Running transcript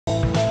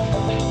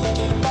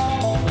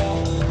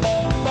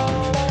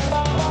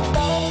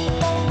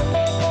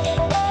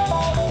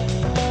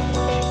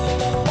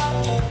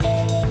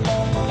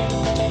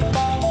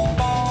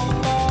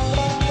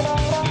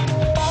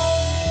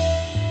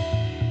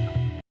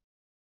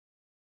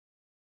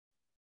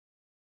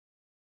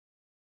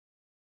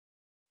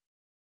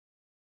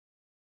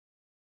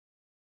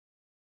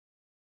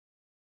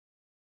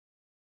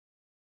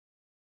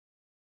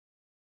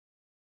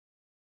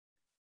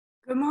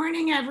Good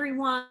morning,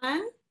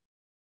 everyone.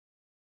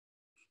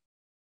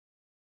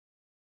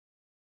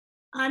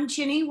 I'm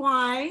Ginny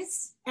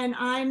Wise, and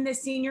I'm the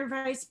Senior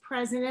Vice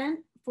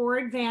President for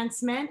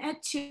Advancement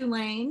at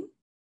Tulane.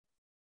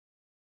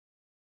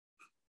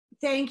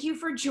 Thank you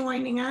for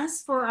joining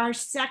us for our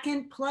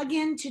second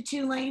Plug-in to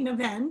Tulane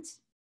event.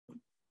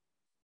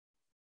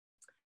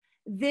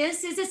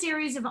 This is a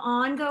series of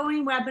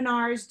ongoing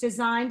webinars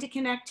designed to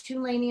connect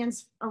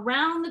Tulaneans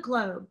around the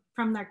globe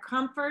from the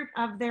comfort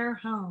of their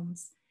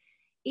homes.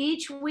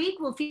 Each week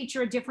will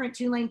feature a different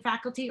Tulane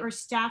faculty or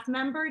staff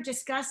member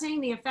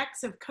discussing the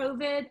effects of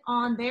COVID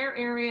on their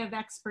area of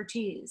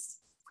expertise.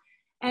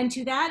 And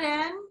to that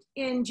end,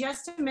 in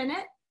just a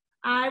minute,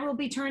 I will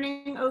be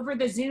turning over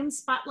the Zoom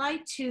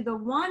spotlight to the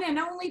one and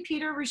only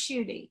Peter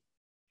Ricchiuti.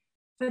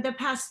 For the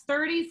past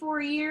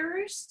 34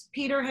 years,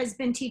 Peter has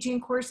been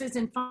teaching courses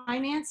in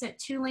finance at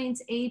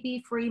Tulane's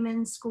A.B.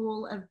 Freeman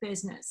School of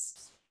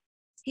Business.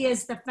 He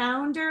is the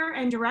founder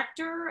and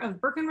director of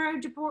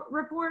Burkenroad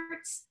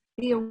Reports,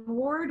 the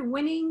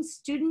award-winning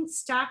student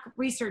stock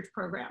research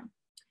program.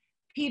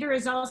 Peter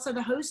is also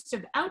the host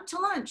of Out to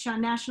Lunch on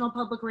National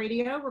Public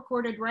Radio,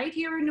 recorded right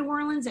here in New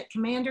Orleans at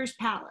Commander's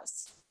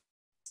Palace.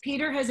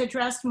 Peter has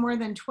addressed more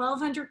than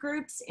 1,200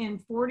 groups in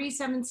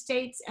 47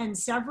 states and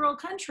several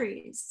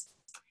countries.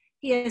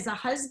 He is a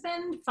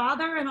husband,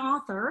 father, and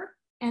author,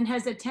 and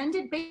has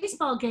attended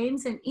baseball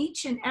games in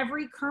each and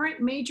every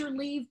current major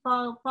league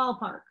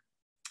ballpark.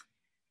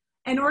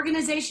 An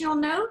organizational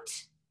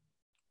note: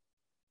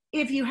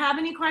 if you have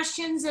any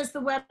questions as the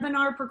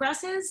webinar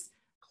progresses,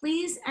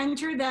 please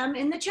enter them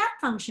in the chat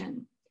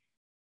function,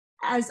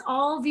 as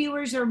all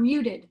viewers are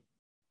muted.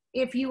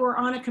 If you are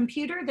on a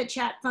computer, the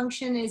chat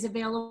function is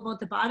available at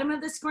the bottom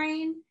of the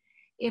screen.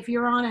 If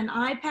you're on an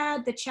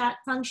iPad, the chat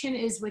function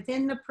is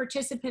within the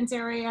participants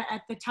area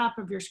at the top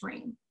of your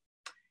screen.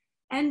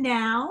 And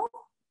now,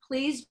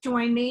 please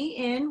join me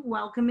in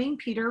welcoming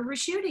Peter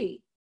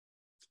Ricchiuti.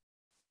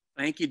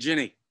 Thank you,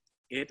 Ginny.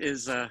 It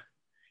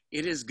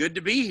is good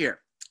to be here.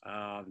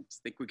 I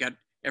think we got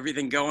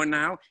everything going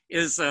now.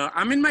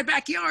 I'm in my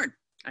backyard.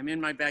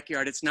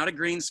 It's not a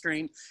green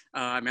screen.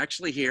 I'm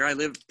actually here. I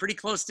live pretty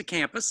close to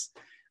campus,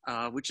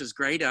 which is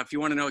great. If you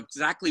want to know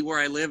exactly where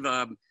I live,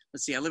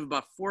 let's see, I live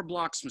about 4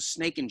 blocks from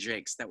Snake and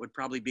Jake's. That would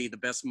probably be the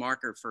best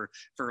marker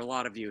for a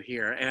lot of you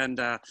here. And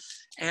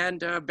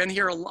been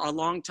here a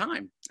long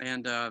time.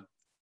 And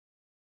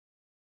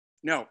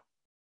no,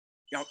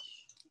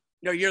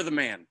 you're the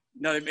man.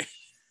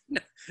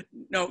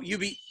 No, you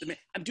be the man.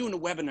 I'm doing a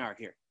webinar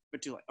here.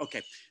 But too late.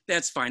 Okay,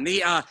 that's fine.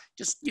 We're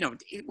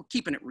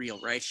keeping it real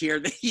right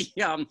here.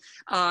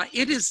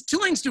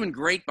 Tulane's doing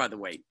great, by the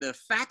way. The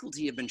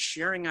faculty have been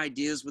sharing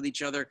ideas with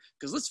each other,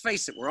 because let's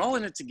face it, we're all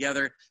in it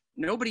together.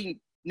 Nobody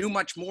knew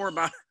much more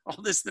about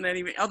all this than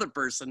any other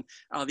person.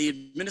 The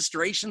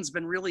administration's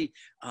been really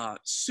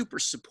super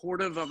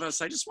supportive of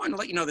us. I just wanted to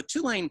let you know that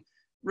Tulane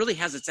really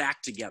has its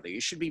act together. You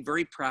should be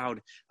very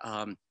proud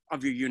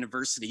of your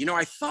university. You know,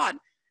 I thought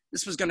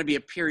this was going to be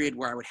a period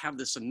where I would have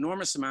this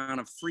enormous amount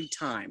of free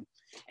time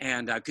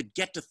and I could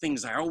get to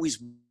things I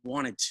always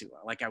wanted to.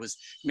 Like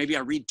maybe I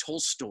read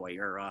Tolstoy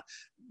or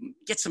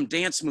get some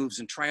dance moves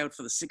and try out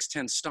for the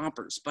 610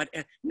 Stompers. But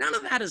none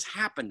of that has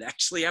happened,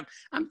 actually.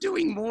 I'm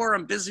doing more.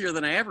 I'm busier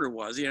than I ever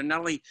was. You know, not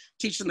only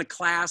teaching the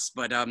class,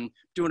 but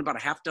doing about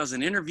a half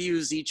dozen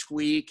interviews each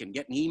week and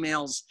getting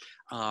emails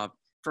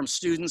from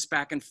students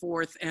back and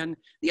forth. And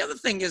the other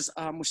thing is,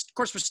 of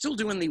course, we're still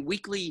doing the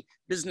weekly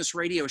business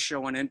radio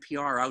show on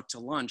NPR, Out to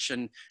Lunch.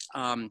 And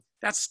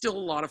that's still a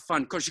lot of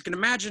fun. Of course, you can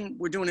imagine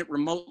we're doing it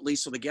remotely.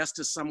 So the guest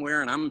is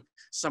somewhere and I'm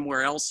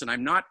somewhere else. And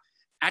I'm not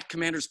at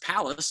Commander's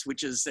Palace,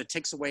 which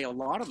takes away a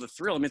lot of the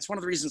thrill. I mean, it's one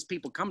of the reasons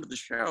people come to the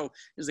show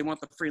is they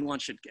want the free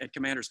lunch at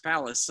Commander's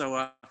Palace.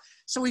 So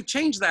we've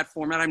changed that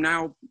format. I'm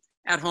now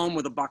at home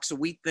with a box of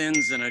Wheat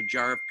Thins and a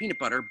jar of peanut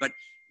butter, but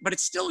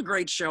it's still a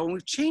great show, and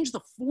we've changed the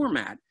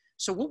format.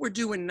 So what we're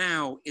doing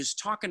now is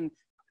talking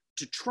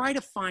to try to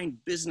find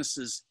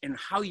businesses and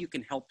how you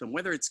can help them,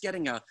 whether it's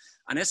getting an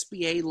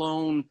SBA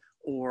loan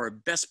or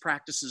best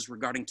practices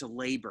regarding to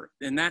labor.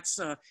 And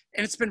and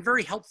it's been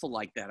very helpful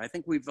like that. I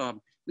think we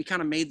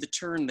kind of made the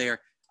turn there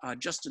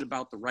just at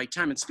about the right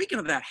time. And speaking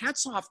of that,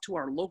 hats off to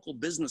our local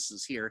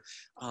businesses here.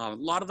 A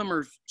lot of them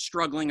are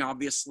struggling,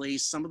 obviously.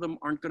 Some of them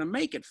aren't going to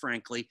make it,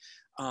 frankly.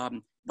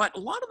 But a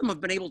lot of them have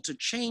been able to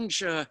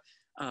change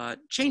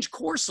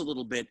course a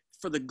little bit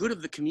for the good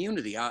of the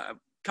community. A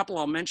couple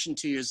I'll mention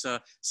to you is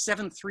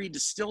 7-3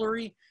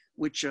 Distillery,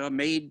 which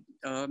made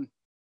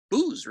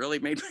booze, really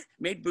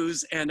made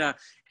booze. And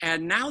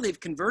now they've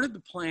converted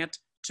the plant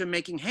to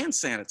making hand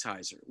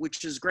sanitizer,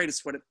 which is great.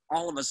 It's what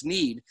all of us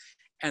need.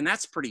 And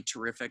that's pretty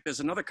terrific. There's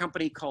another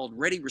company called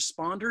Ready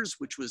Responders,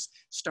 which was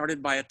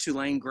started by a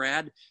Tulane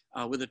grad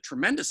with a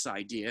tremendous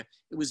idea.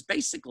 It was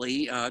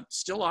basically,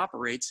 still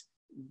operates,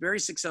 very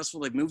successful.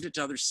 They've moved it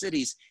to other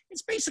cities.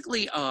 It's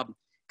basically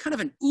kind of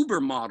an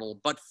Uber model,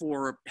 but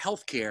for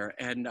healthcare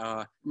and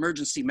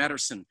emergency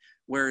medicine.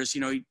 Whereas,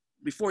 you know,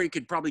 before you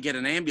could probably get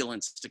an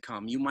ambulance to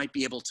come, you might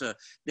be able to,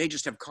 they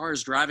just have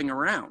cars driving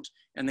around.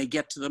 and they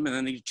get to them, and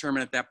then they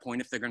determine at that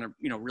point if they're going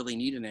to, really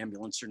need an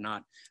ambulance or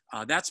not.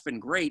 That's been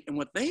great. And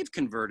what they've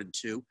converted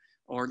to,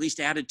 or at least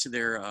added to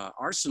their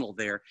arsenal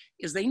there,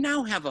 is they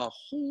now have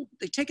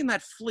they've taken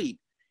that fleet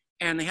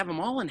and they have them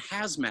all in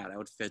hazmat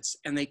outfits,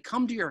 and they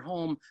come to your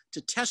home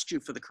to test you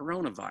for the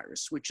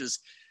coronavirus, which is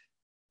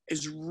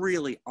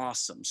really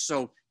awesome.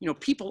 So,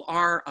 people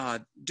are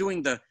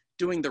doing the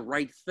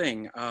right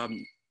thing. I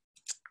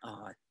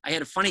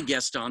had a funny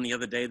guest on the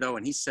other day, though,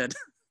 and he said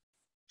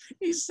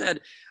that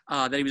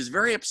he was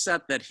very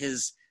upset that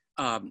his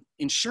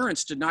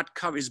insurance did not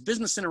cover, his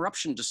business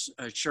interruption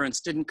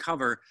insurance didn't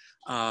cover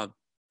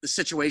the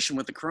situation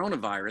with the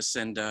coronavirus,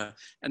 and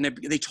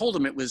they told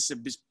him it was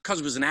because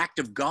it was an act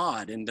of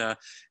God, and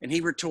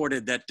he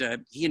retorted that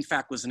he in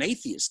fact was an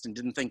atheist and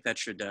didn't think that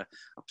should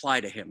apply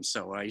to him.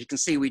 So you can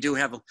see we do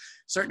have a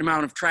certain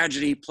amount of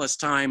tragedy plus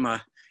time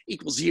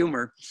equals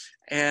humor.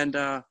 And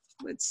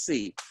let's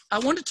see, I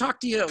want to talk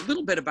to you a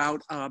little bit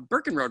about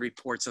Burkenroad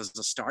reports as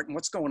a start and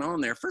what's going on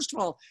there. First of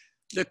all,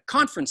 the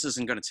conference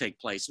isn't going to take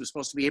place. It was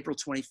supposed to be April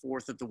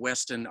 24th at the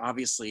Westin.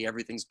 Obviously,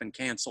 everything's been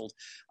canceled.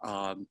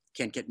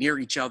 Can't get near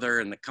each other,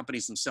 and the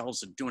companies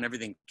themselves are doing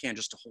everything they can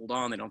just to hold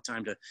on. They don't have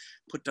time to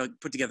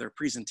put together a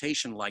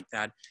presentation like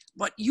that.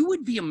 But you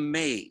would be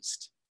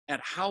amazed at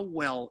how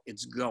well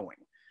it's going.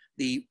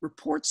 The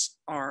reports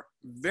are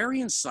very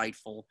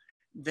insightful.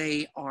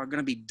 They are going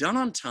to be done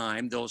on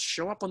time. They'll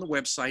show up on the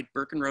website,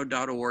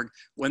 burkenroad.org,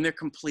 when they're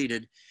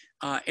completed.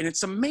 And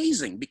it's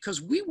amazing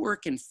because we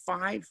work in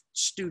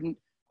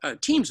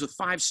teams with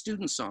 5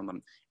 students on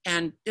them.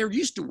 And they're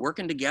used to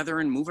working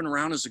together and moving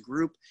around as a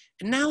group.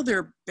 And now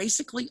they're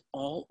basically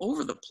all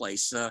over the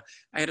place. I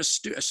had a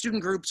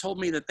student group told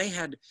me that they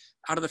had,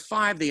 out of the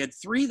 5, they had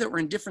 3 that were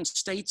in different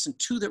states and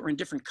 2 that were in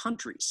different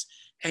countries.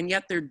 And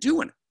yet they're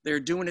doing it.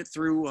 They're doing it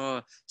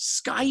through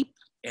Skype.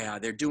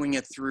 They're doing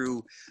it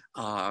through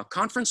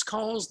conference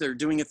calls. They're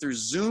doing it through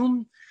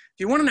Zoom. If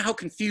you want to know how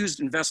confused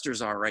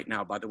investors are right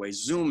now, by the way,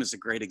 Zoom is a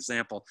great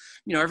example.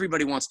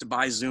 Everybody wants to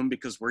buy Zoom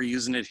because we're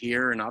using it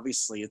here, and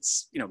obviously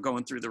it's,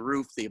 going through the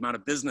roof, the amount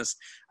of business.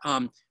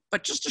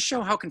 But just to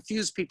show how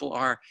confused people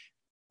are,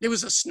 there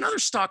was another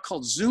stock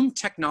called Zoom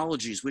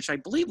Technologies, which I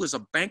believe was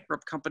a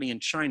bankrupt company in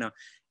China,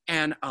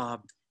 and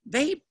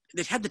they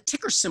had the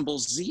ticker symbol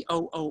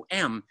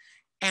ZOOM.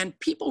 And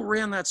people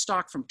ran that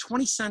stock from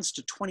 20 cents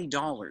to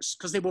 $20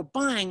 because they were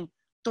buying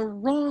the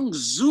wrong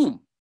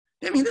Zoom.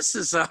 I mean, this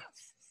is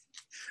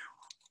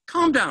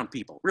calm down,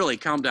 people. Really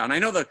calm down. I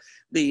know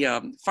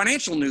the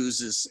financial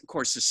news is, of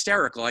course,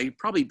 hysterical. You're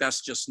probably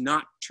best just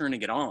not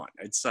turning it on.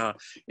 It's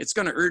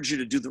going to urge you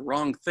to do the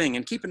wrong thing.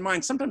 And keep in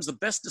mind, sometimes the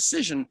best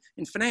decision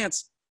in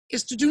finance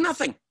is to do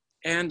nothing.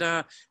 And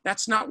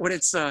that's not what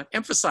it's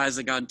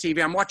emphasizing on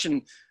TV. I'm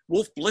watching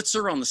Wolf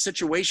Blitzer on the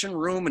Situation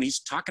Room, and he's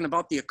talking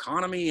about the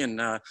economy, and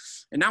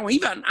now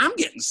even I'm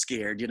getting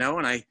scared,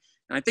 and I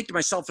think to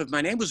myself, if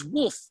my name was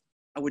Wolf,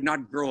 I would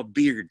not grow a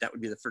beard. That would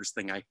be the first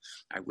thing I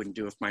wouldn't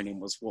do if my name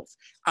was Wolf.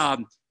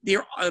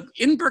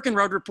 In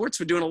Burkenroad Reports,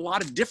 we're doing a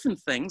lot of different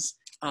things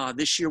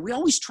this year. We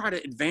always try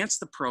to advance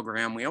the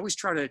program. We always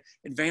try to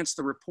advance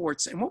the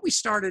reports. And what we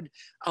started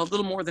a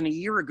little more than a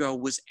year ago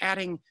was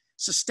adding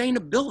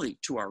sustainability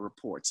to our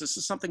reports. This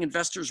is something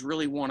investors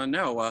really want to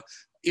know.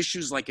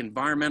 Issues like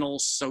environmental,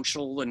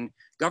 social, and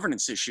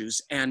governance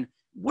issues. And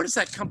what does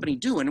that company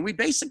do? And we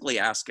basically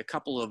ask a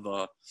couple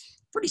of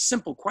pretty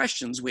simple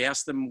questions. We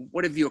ask them,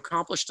 what have you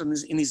accomplished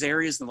in these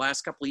areas in the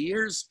last couple of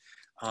years?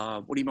 What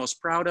are you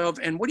most proud of?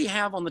 And what do you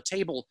have on the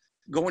table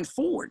going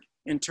forward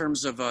in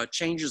terms of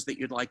changes that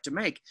you'd like to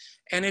make?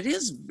 And it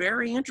is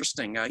very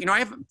interesting. I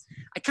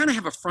kind of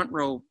have a front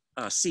row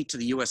seat to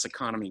the U.S.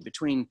 economy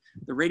between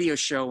the radio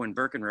show and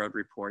Burkenroad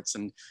Reports.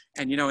 And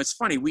it's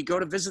funny, we go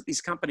to visit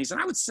these companies, and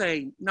I would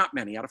say not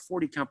many, out of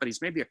 40 companies,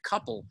 maybe a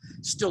couple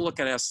still look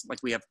at us like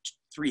we have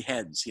 3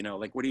 heads,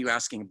 like, what are you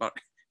asking about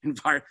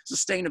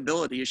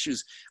sustainability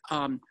issues?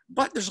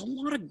 But there's a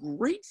lot of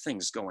great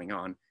things going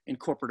on in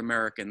corporate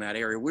America in that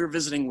area. We were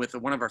visiting with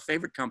one of our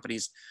favorite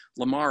companies,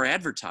 Lamar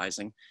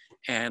Advertising.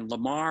 And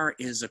Lamar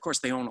is, of course,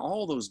 they own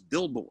all those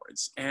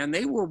billboards, and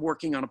they were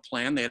working on a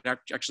plan. They had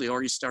actually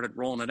already started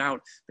rolling it out.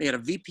 They had a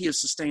VP of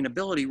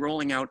sustainability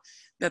rolling out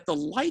that the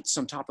lights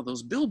on top of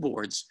those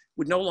billboards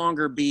would no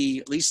longer be,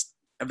 at least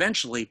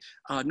eventually,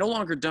 no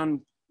longer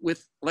done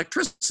with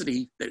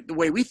electricity, the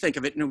way we think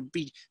of it, and it would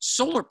be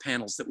solar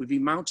panels that would be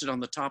mounted on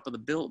the top of the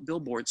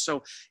billboard.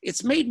 So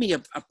it's made me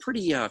a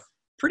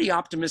pretty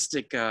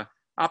optimistic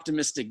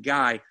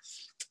guy.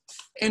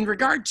 In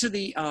regard to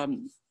the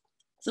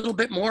a little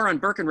bit more on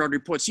Burkenroad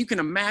Reports, you can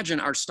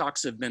imagine our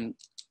stocks have been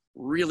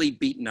really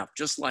beaten up,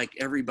 just like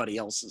everybody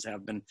else's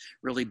have been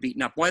really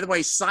beaten up. By the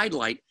way,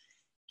 sidelight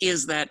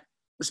is that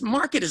this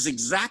market is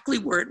exactly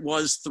where it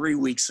was 3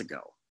 weeks ago.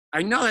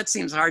 I know that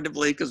seems hard to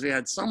believe because we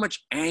had so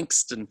much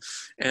angst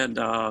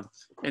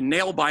and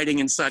nail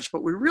biting and such,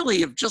 but we really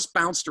have just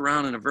bounced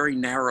around in a very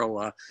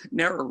narrow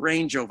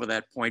range over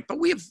that point. But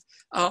we have,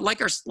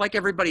 like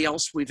everybody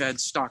else, we've had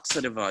stocks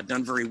that have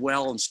done very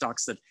well and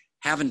stocks that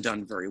haven't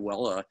done very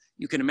well.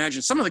 You can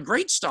imagine some of the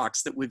great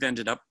stocks that we've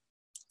ended up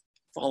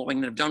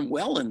following that have done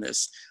well in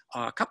this.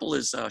 A couple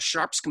is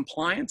Sharps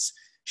Compliance.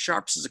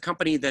 Sharps is a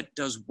company that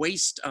does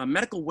waste,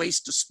 medical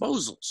waste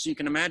disposal. So you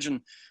can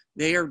imagine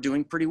they are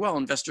doing pretty well.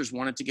 Investors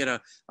wanted to get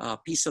a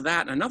piece of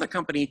that. And another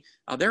company,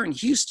 they're in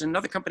Houston,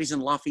 another company's in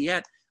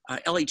Lafayette,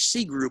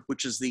 LHC Group,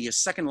 which is the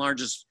second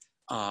largest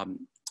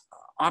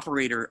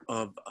operator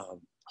of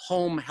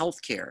home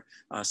healthcare,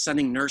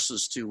 sending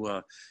nurses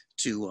to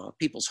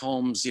people's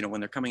homes, when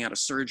they're coming out of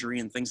surgery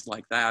and things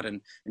like that, and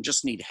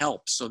just need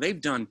help. So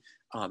they've done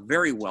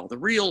very well. The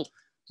real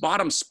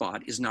bottom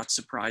spot is not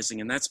surprising,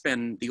 and that's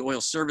been the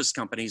oil service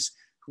companies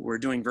who were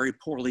doing very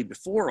poorly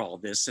before all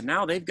this. And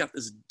now they've got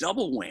this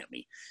double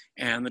whammy.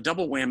 And the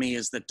double whammy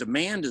is that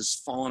demand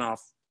has fallen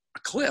off a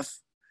cliff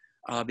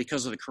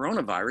because of the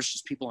coronavirus,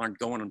 just people aren't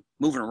going and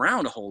moving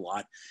around a whole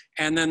lot.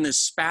 And then this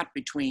spat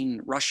between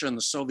Russia and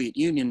the Soviet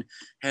Union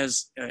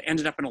has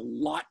ended up in a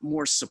lot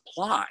more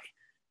supply.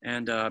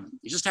 And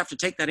you just have to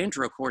take that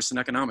intro course in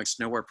economics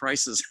to know where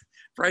prices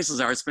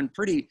are. It's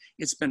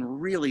been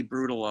really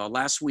brutal.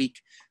 Last week,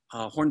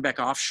 Hornbeck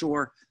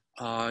Offshore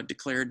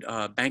declared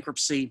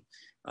bankruptcy.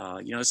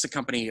 This is a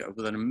company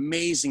with an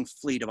amazing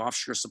fleet of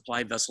offshore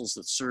supply vessels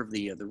that serve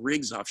the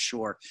rigs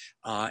offshore,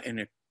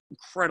 and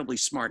incredibly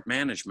smart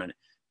management.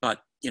 But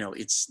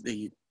it's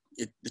the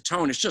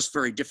tone is just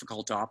very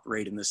difficult to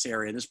operate in this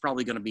area. There's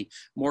probably going to be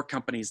more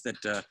companies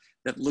that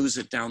lose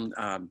it down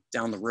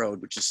the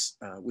road, which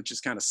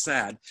is kind of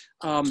sad.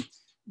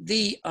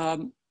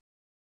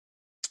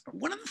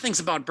 One of the things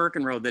about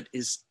Burkenroad that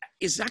is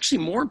actually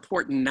more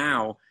important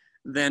now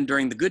than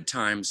during the good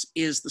times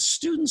is the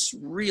students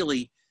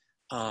really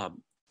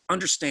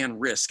understand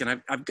risk.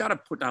 And I've got to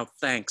put out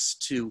thanks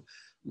to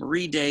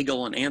Marie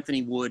Daigle and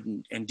Anthony Wood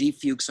and Dee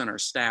Fuchs on our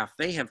staff.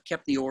 They have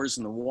kept the oars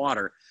in the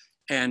water,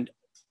 and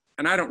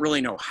I don't really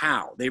know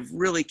how. They've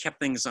really kept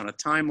things on a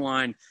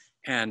timeline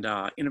and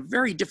in a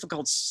very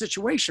difficult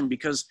situation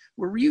because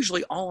we're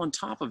usually all on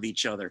top of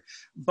each other.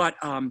 But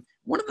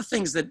one of the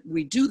things that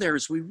we do there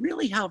is we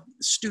really help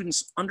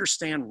students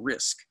understand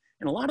risk.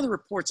 And a lot of the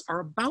reports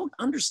are about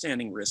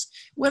understanding risk,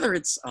 whether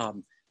it's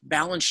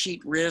balance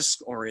sheet risk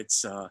or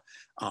it's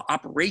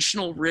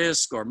operational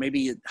risk, or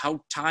maybe how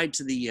tied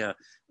to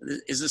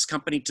is this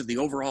company to the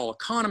overall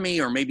economy,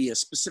 or maybe a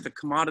specific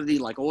commodity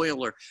like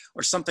oil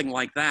or something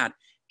like that.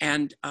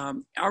 And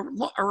our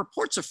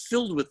reports are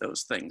filled with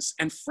those things.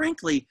 And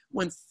frankly,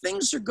 when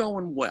things are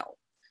going well,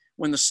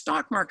 when the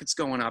stock market's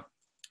going up,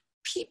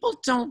 people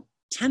don't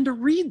tend to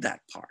read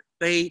that part.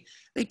 They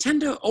tend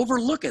to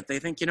overlook it. They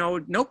think,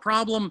 no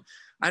problem.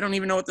 I don't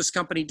even know what this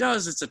company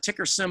does. It's a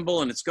ticker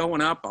symbol and it's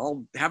going up.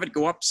 I'll have it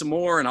go up some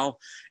more, and I'll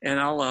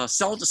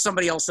sell it to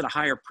somebody else at a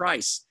higher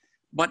price.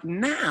 But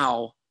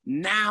now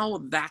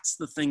that's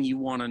the thing you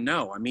want to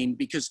know. I mean,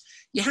 because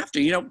you have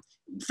to,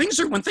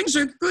 when things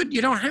are good,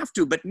 you don't have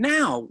to. But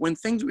now when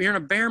you're in a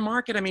bear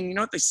market, I mean, you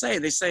know what they say?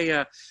 They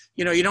say,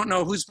 you don't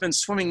know who's been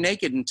swimming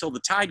naked until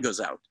the tide goes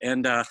out.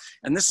 And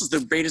this is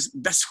the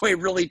best way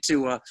really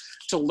to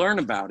learn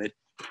about it.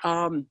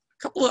 A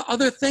couple of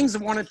other things I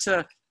wanted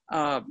to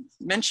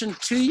mention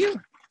to you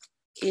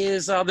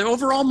is the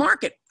overall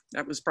market.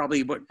 That was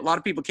probably what a lot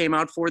of people came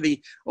out for.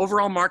 The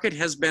overall market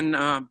has been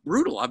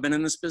brutal. I've been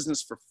in this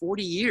business for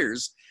 40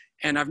 years,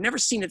 and I've never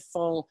seen it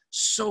fall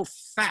so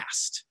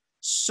fast.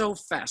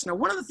 Now,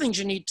 one of the things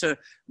you need to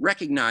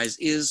recognize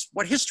is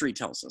what history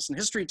tells us. And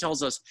history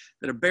tells us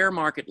that a bear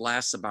market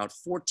lasts about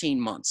 14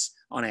 months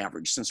on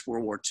average since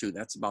World War II.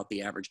 That's about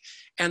the average.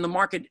 And the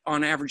market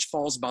on average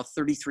falls about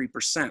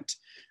 33%.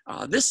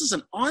 This is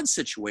an odd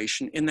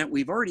situation in that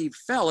we've already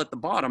fell at the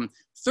bottom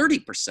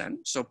 30%,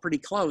 so pretty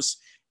close.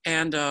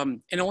 And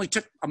it only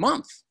took a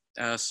month.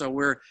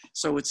 So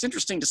it's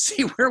interesting to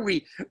see where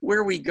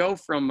we go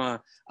from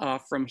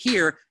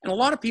here. And a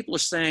lot of people are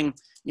saying,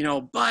 they're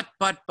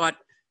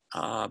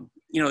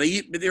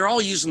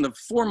all using the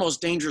four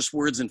most dangerous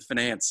words in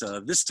finance.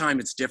 This time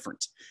it's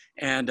different,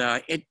 and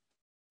it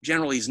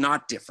generally is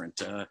not different.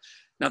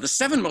 Now the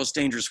seven most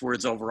dangerous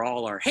words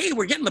overall are, "Hey,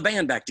 we're getting the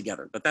band back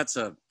together," but that's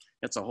a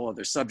whole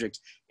other subject.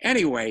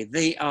 Anyway,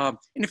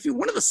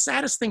 one of the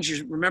saddest things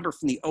you remember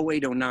from the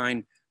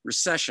 08-09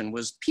 recession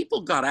was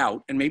people got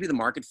out, and maybe the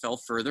market fell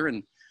further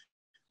and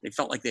they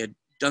felt like they had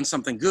done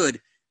something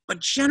good, but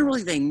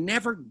generally they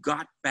never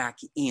got back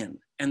in.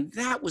 And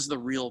that was the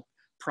real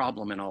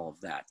problem in all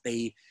of that.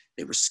 They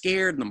were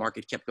scared, and the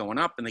market kept going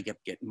up, and they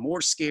kept getting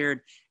more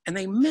scared, and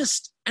they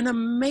missed an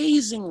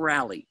amazing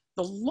rally,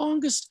 the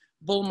longest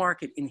bull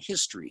market in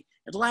history.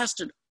 It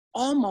lasted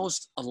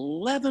almost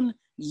 11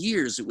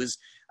 years. It was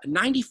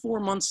 94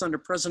 months under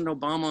President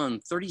Obama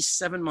and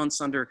 37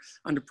 months under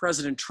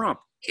President Trump.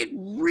 It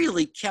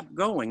really kept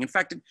going. In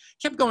fact, it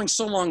kept going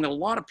so long that a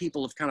lot of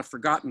people have kind of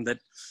forgotten that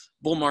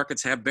bull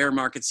markets have bear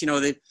markets.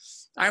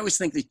 I always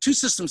think the two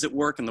systems that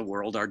work in the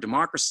world are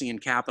democracy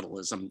and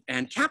capitalism.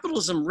 And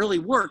capitalism really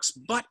works,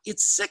 but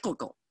it's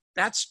cyclical.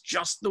 That's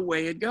just the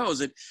way it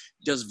goes. It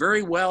does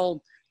very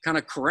well, kind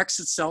of corrects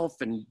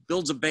itself and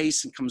builds a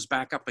base and comes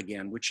back up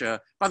again, which,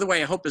 by the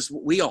way, I hope is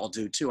what we all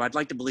do too. I'd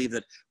like to believe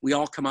that we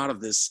all come out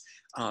of this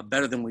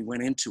better than we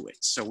went into it.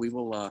 So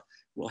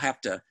we'll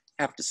have to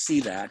have to see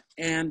that.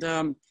 And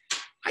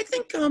I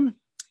think,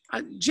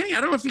 Jenny,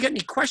 I don't know if you got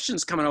any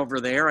questions coming over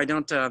there. I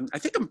don't, I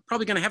think I'm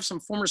probably going to have some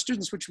former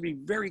students, which would be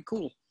very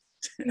cool.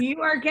 You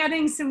are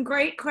getting some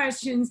great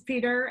questions,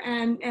 Peter,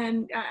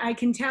 and I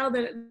can tell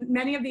that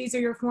many of these are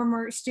your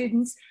former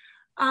students.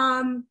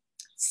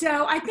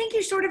 So I think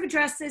you sort of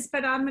addressed this,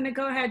 but I'm going to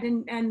go ahead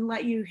and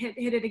let you hit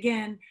it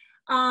again.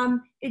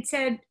 It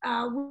said,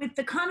 with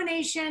the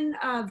combination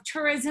of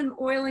tourism,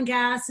 oil and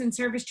gas, and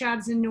service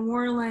jobs in New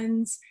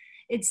Orleans,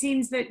 it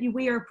seems that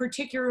we are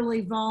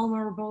particularly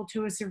vulnerable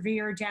to a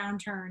severe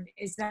downturn.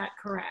 Is that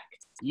correct?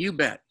 You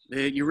bet.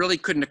 You really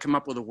couldn't have come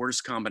up with a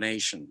worse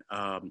combination.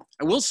 I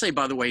will say,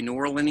 by the way, New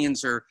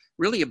Orleanians are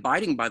really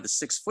abiding by the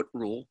 6-foot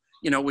rule,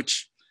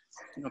 which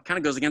kind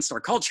of goes against our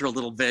culture a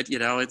little bit.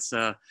 It's,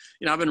 I've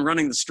been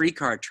running the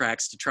streetcar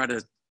tracks to try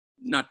to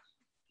not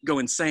go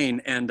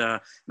insane. And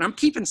I'm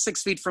keeping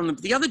 6 feet from them.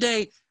 The other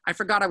day, I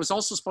forgot I was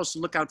also supposed to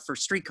look out for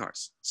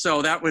streetcars. So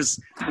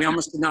we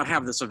almost did not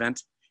have this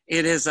event.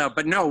 It is,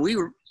 but no, we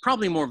were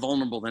probably more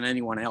vulnerable than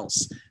anyone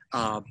else.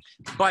 With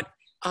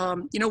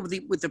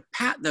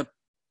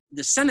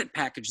the Senate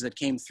package that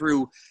came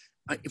through,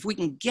 if we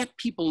can get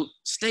people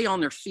stay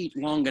on their feet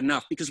long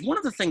enough, because one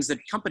of the things that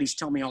companies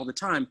tell me all the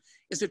time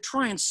is they're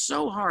trying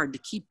so hard to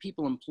keep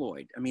people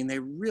employed. I mean, they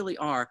really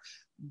are,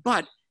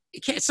 but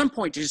at some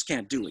point you just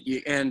can't do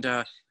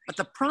it. But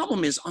the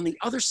problem is on the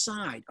other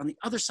side,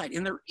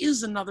 and there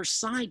is another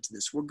side to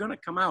this, we're going to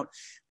come out.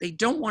 They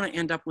don't want to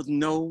end up with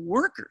no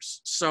workers.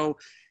 So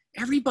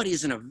everybody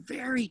is in a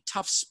very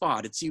tough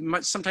spot.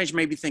 Sometimes you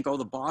maybe think, oh,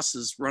 the boss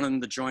is running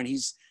the joint,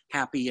 he's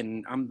happy,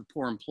 and I'm the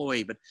poor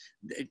employee. But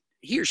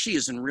he or she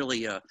is in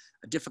really a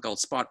difficult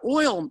spot.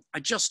 Oil, I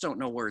just don't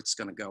know where it's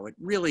going to go. It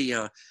really,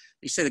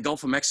 they say the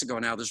Gulf of Mexico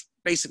now, there's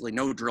basically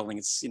no drilling.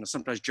 It's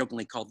sometimes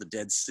jokingly called the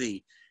Dead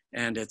Sea,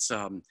 and it's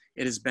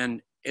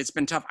been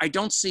tough. I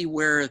don't see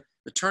where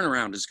the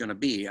turnaround is going to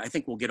be. I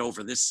think we'll get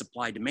over this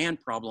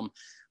supply-demand problem,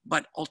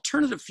 but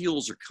alternative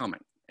fuels are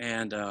coming,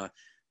 and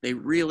they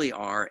really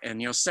are.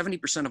 And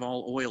 70% of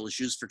all oil is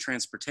used for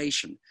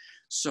transportation,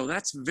 so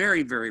that's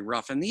very, very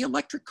rough. And the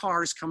electric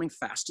car is coming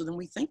faster than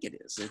we think it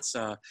is. It's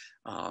I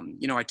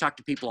talk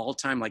to people all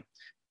the time, like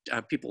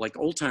people like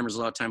old timers a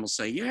lot of time will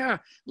say, yeah,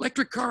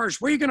 electric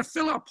cars, where are you going to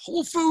fill up?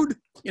 Whole Food,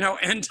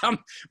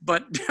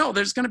 but no,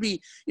 there's going to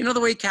be, the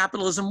way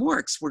capitalism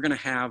works. We're going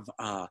to have,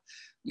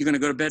 you're going to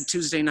go to bed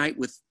Tuesday night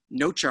with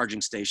no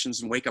charging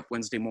stations and wake up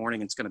Wednesday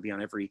morning. It's going to be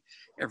on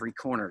every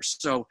corner.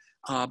 So,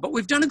 but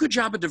we've done a good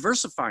job of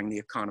diversifying the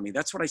economy.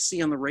 That's what I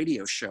see on the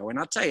radio show. And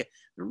I'll tell you,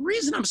 the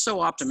reason I'm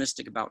so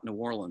optimistic about New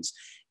Orleans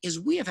is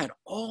we have had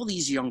all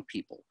these young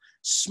people,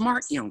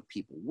 smart young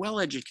people,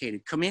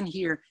 well-educated, come in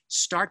here,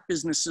 start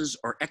businesses,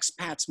 or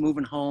expats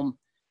moving home.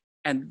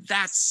 And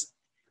that's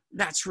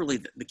really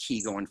the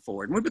key going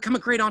forward. And we've become a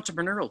great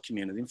entrepreneurial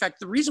community. In fact,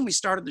 the reason we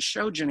started the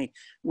show, Jenny,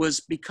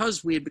 was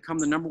because we had become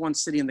the #1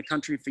 city in the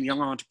country for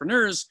young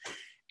entrepreneurs,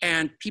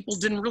 and people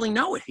didn't really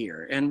know it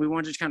here. And we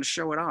wanted to kind of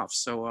show it off.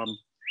 So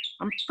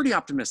I'm pretty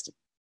optimistic.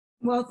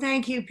 Well,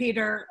 thank you,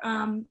 Peter.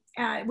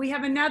 We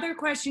have another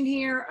question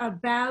here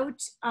about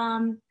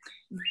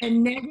the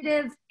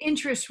negative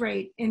interest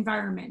rate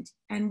environment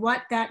and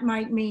what that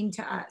might mean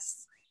to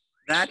us.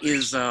 That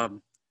is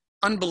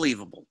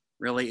unbelievable,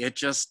 really. It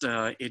just,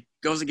 it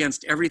goes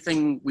against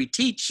everything we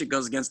teach. It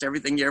goes against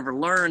everything you ever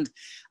learned,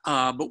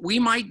 but we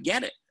might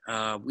get it.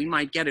 We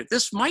might get it.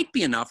 This might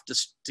be enough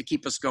to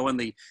keep us going.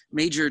 The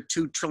major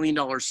 $2 trillion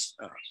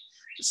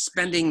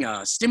spending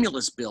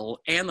stimulus bill,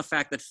 and the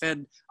fact that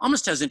Fed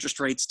almost has interest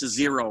rates to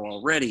zero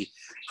already.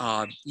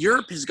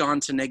 Europe has gone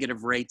to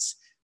negative rates,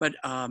 but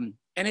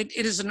and it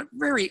is a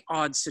very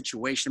odd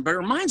situation. But it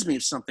reminds me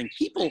of something.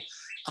 People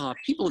have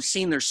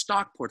seen their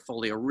stock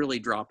portfolio really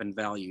drop in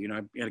value.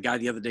 I had a guy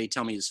the other day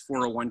tell me his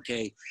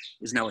 401k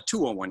is now a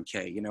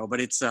 201k.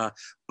 But it's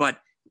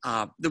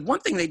the one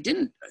thing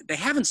they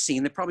haven't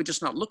seen, they're probably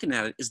just not looking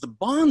at it, is the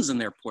bonds in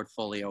their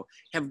portfolio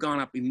have gone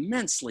up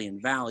immensely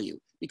in value,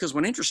 because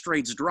when interest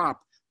rates drop,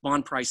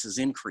 bond prices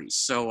increase.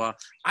 So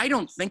I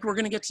don't think we're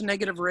going to get to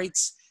negative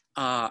rates.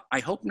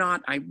 I hope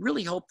not. I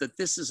really hope that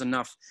this is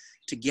enough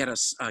to get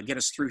us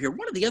through here.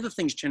 One of the other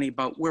things, Jenny,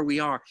 about where we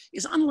are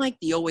is, unlike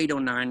the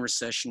 08-09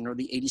 recession or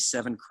the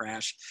 87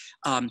 crash,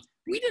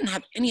 we didn't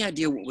have any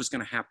idea what was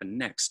going to happen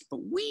next,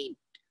 but we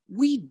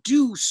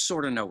do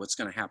sort of know what's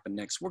going to happen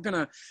next. We're going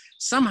to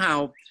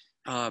somehow,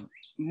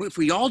 if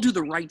we all do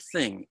the right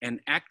thing and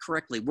act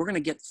correctly, we're going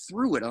to get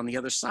through it on the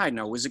other side.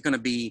 Now, is it going to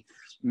be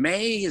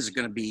May? Is it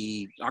going to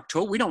be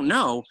October? We don't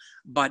know,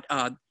 but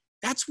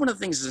that's one of the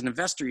things as an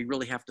investor you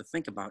really have to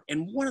think about.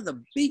 And one of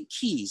the big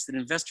keys that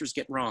investors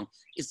get wrong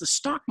is the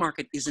stock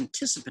market is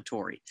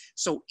anticipatory.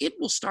 So it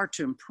will start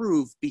to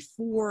improve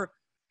before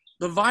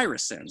the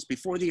virus ends,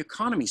 before the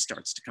economy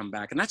starts to come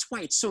back. And that's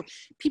why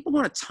people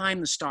want to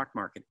time the stock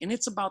market. And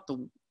it's about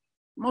the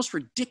most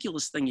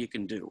ridiculous thing you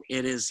can do.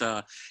 It is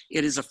a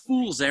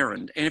fool's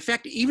errand. And in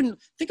fact, even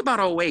think about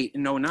 08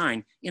 and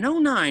 09.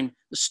 In 09,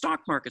 the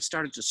stock market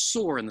started to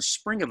soar in the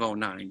spring of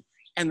 09.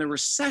 And the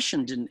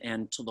recession didn't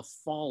end till the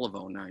fall of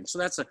 09. So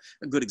that's a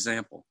good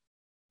example.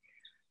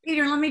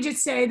 Peter, let me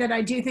just say that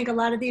I do think a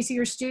lot of these are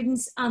your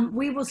students.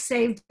 We will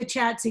save the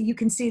chat so you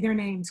can see their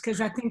names because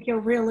I think you'll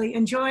really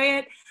enjoy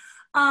it.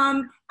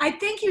 I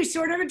think you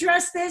sort of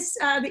addressed this,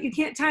 that you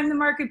can't time the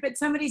market, but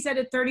somebody said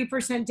at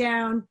 30%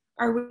 down,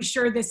 are we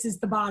sure this is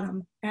the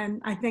bottom?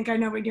 And I think I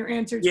know what your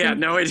answer is. Yeah,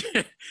 no,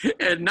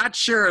 not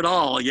sure at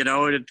all. You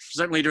know,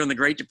 certainly during the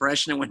Great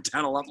Depression, it went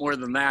down a lot more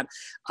than that.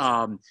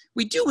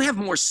 We do have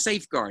more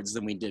safeguards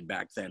than we did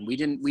back then. We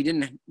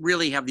didn't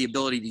really have the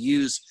ability to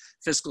use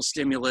fiscal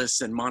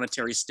stimulus and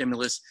monetary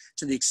stimulus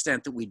to the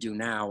extent that we do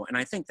now. And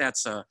I think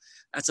that's a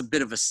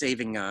bit of a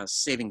saving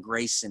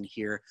grace in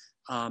here.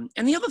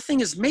 And the other thing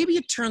is maybe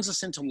it turns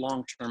us into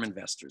long-term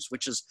investors,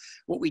 which is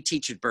what we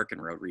teach at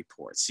Burkenroad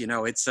Reports. You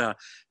know, it's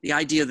the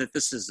idea that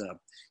this is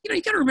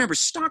you got to remember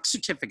stock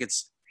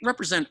certificates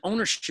represent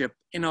ownership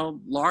in a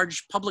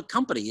large public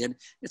company. And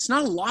it's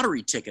not a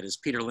lottery ticket, as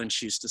Peter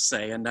Lynch used to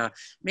say. And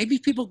maybe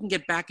people can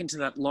get back into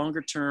that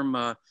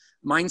longer-term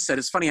mindset.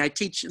 It's funny, I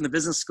teach in the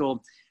business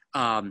school,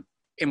 and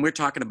we're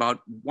talking about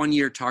 1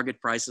 year target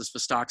prices for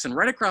stocks. And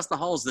right across the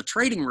hall is the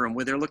trading room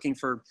where they're looking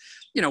for,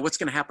 you know, what's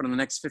going to happen in the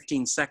next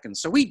 15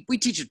 seconds. So we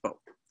teach it both.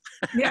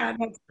 Yeah,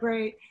 that's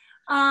great.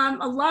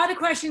 A lot of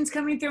questions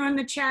coming through in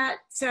the chat.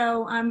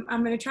 So I'm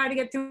going to try to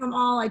get through them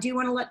all. I do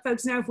want to let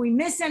folks know if we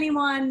miss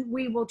anyone,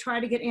 we will try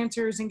to get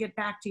answers and get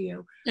back to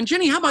you. And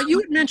Jenny, how about you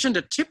had mentioned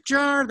a tip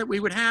jar that we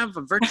would have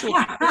a virtual.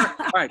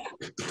 Right.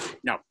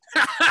 No.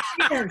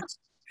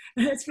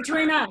 It's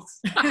between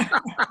us.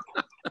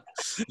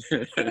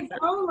 If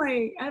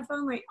only.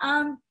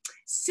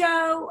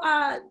 So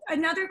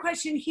another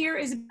question here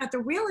is about the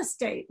real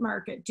estate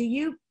market. Do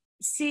you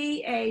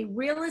see a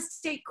real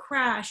estate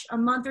crash a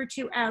month or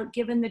two out,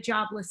 given the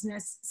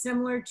joblessness,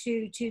 similar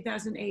to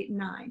 2008 and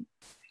 9?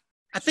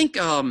 I think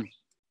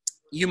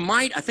you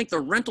might. I think the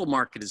rental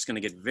market is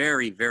going to get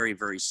very, very,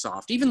 very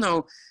soft, even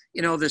though,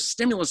 you know, the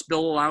stimulus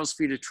bill allows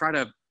for you to try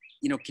to,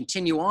 you know,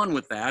 continue on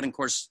with that. And of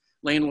course,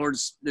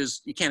 landlords,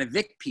 you can't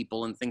evict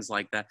people and things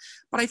like that.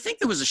 But I think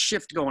there was a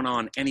shift going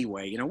on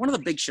anyway. You know, one of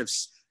the big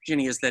shifts,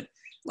 Ginny, is that,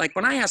 like,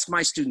 when I ask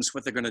my students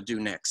what they're going to do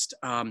next,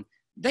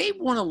 they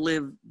want to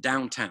live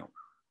downtown.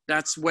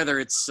 That's whether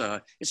it's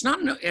not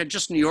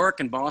just New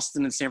York and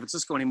Boston and San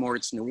Francisco anymore.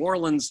 It's New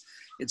Orleans,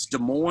 it's Des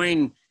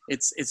Moines,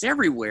 it's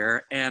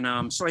everywhere.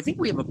 And so I think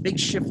we have a big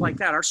shift like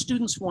that. Our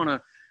students want to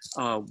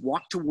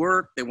walk to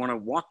work. They want to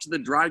walk to the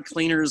dry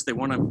cleaners. They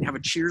want to have a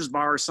Cheers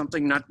bar or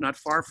something not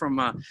far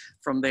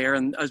from there.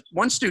 And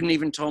one student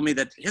even told me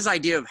that his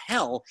idea of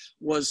hell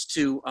was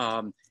to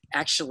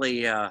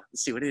actually, let's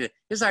see what it is.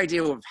 His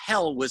idea of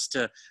hell was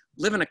to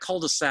live in a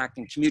cul-de-sac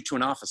and commute to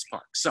an office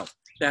park. So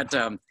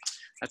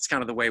that's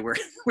kind of the way we're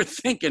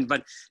thinking.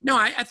 But no,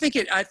 I think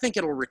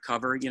it'll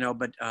recover, you know.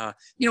 But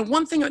you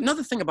know,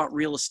 another thing about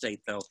real estate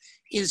though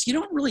is you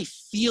don't really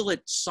feel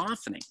it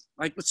softening.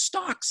 Like with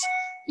stocks,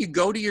 you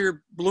go to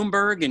your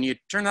Bloomberg and you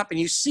turn up and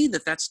you see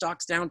that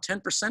stock's down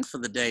 10% for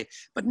the day,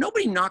 but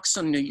nobody knocks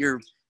on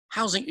your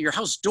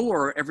house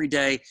door every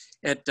day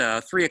at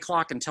 3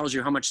 o'clock and tells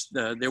you how much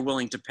they're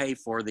willing to pay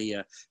for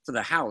the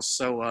house.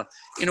 So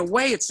in a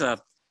way, it's a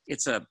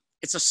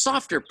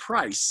softer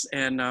price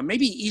and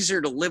maybe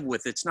easier to live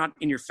with. It's not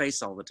in your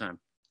face all the time.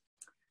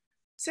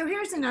 So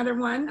here's another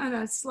one on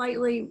a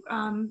slightly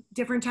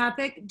different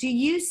topic. Do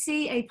you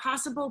see a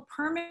possible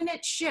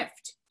permanent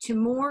shift to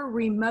more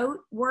remote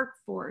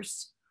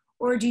workforce,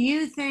 or do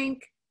you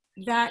think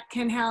that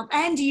can help?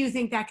 And do you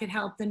think that could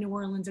help the New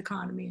Orleans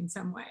economy in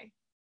some way?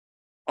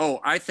 Oh,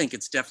 I think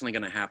it's definitely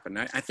going to happen.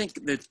 I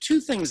think the two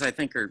things I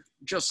think are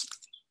just,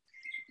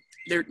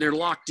 they're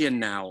locked in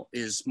now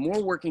is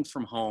more working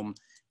from home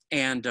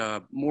and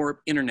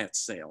more internet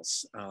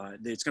sales.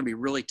 It's going to be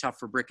really tough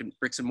for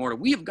bricks and mortar.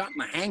 We have gotten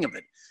the hang of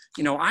it.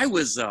 You know, I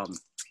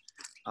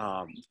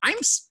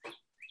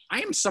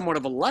am somewhat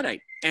of a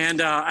Luddite.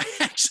 And I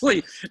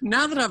actually,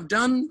 now that I've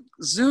done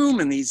Zoom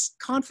and these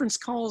conference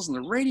calls and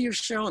the radio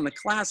show and the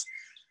class,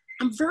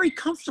 I'm very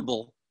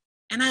comfortable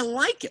and I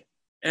like it.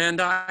 And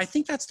I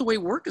think that's the way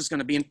work is going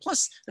to be. And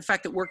plus the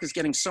fact that work is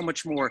getting so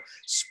much more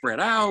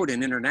spread out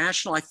and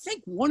international, I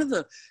think one of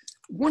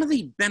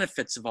the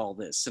benefits of all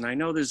this, and I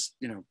know there's,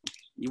 you know,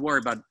 you worry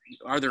about,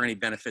 are there any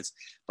benefits,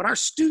 but our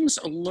students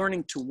are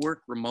learning to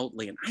work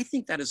remotely. And I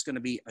think that is going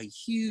to be a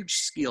huge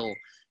skill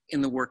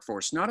in the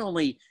workforce, not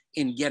only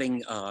in getting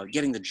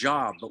the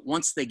job, but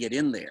once they get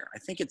in there. I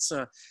think it's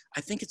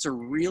a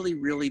really,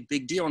 really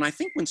big deal. And I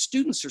think when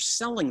students are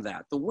selling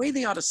that, the way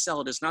they ought to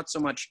sell it is not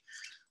so much,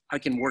 I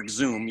can work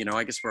Zoom, you know,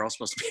 I guess we're all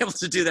supposed to be able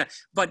to do that.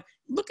 But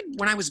look at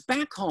when I was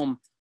back home,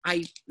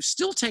 I was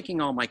still taking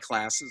all my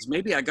classes.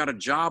 Maybe I got a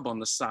job on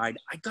the side.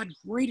 I got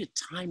great at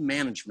time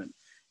management.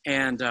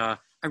 And I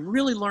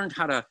really learned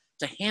how to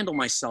handle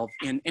myself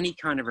in any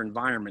kind of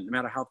environment, no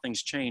matter how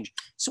things change.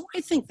 So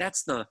I think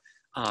that's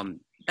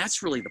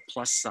really the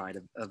plus side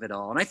of it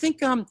all. And I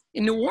think in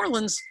New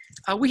Orleans,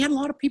 we had a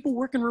lot of people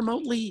working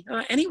remotely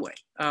anyway.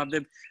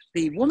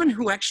 The woman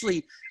who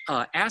actually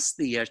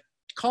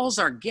calls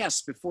our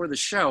guests before the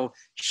show,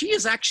 she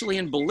is actually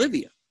in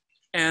Bolivia.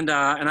 And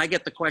I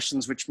get the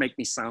questions which make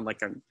me sound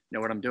like I know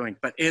what I'm doing.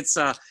 But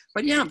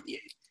but yeah,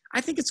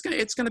 I think it's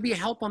gonna be a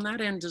help on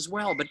that end as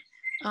well. But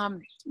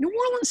New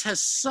Orleans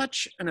has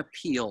such an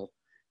appeal.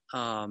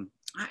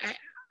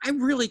 I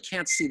really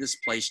can't see this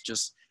place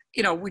just,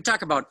 we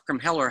talk about from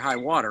hell or high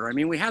water. I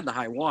mean, we had the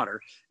high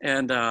water,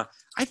 and I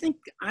think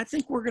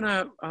we're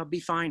gonna be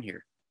fine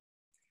here.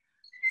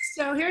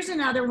 So here's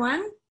another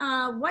one.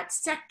 What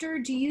sector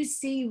do you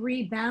see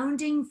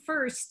rebounding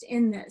first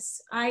in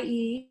this?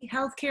 I.e.,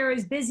 healthcare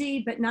is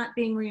busy but not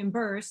being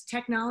reimbursed,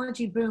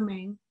 technology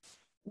booming.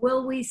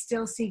 Will we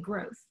still see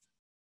growth?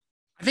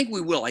 I think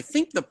we will. I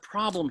think the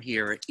problem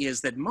here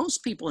is that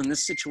most people in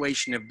this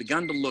situation have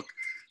begun to look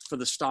for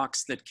the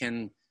stocks that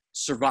can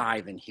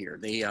survive in here.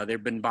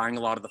 They've been buying a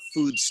lot of the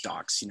food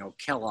stocks,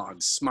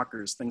 Kellogg's,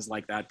 Smuckers, things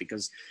like that,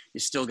 because you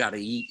still got to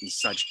eat and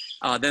such.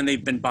 Then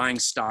they've been buying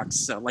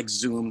stocks like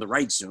Zoom, the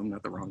right Zoom,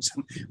 not the wrong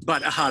Zoom,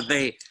 but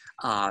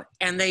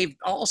and they've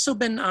also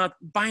been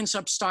buying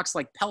some stocks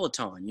like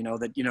Peloton,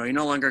 that, you're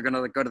no longer going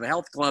to go to the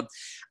health club.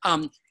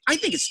 I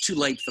think it's too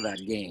late for that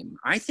game.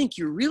 I think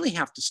you really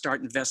have to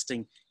start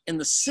investing in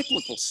the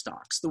cyclical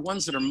stocks, the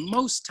ones that are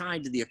most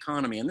tied to the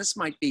economy. And this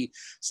might be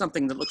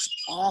something that looks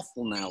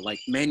awful now, like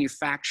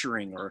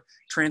manufacturing or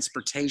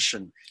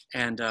transportation.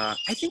 And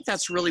I think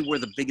that's really where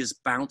the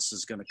biggest bounce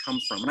is going to come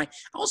from. And I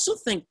also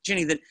think,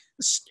 Jenny, that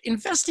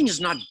investing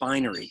is not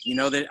binary.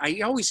 That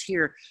I always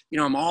hear,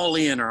 I'm all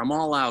in or I'm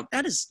all out.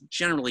 That is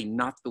generally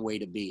not the way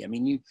to be. I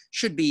mean, you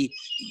should be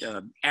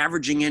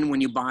averaging in when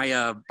you buy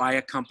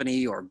a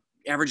company, or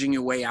averaging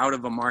your way out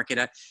of a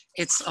market.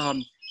 It's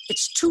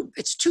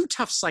too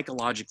tough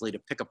psychologically to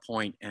pick a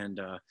point and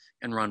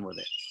run with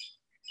it.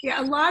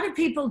 Yeah, a lot of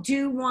people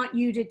do want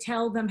you to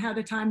tell them how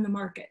to time the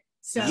market.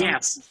 So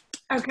yes.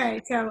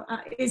 Okay, so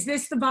is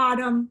this the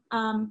bottom?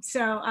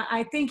 So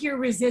I think you're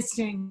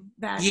resisting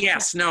that.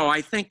 Yes. No. I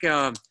think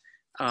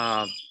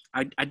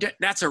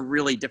that's a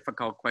really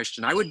difficult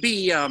question. I would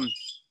be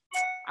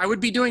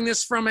doing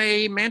this from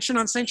a mansion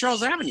on St.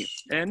 Charles Avenue,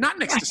 and not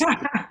next to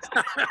somebody.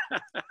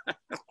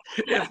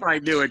 If I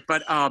do it,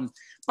 but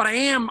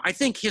I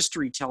think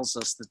history tells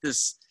us that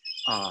this,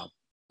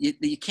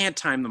 you can't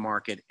time the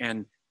market,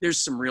 and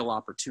there's some real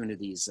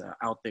opportunities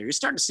out there. You're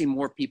starting to see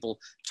more people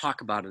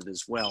talk about it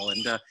as well,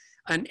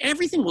 and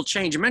everything will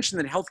change. You mentioned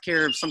that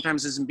healthcare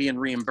sometimes isn't being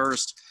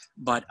reimbursed,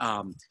 but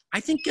I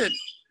think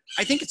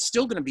it's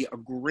still going to be a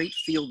great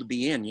field to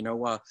be in.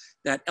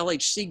 That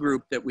LHC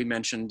group that we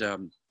mentioned,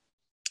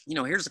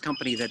 here's a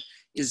company that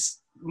is,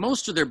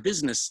 most of their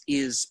business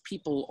is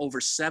people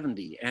over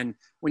 70. And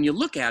when you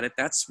look at it,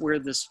 that's where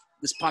this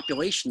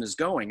population is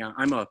going.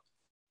 I'm a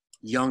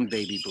young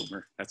baby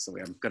boomer. That's the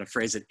way I'm going to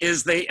phrase it.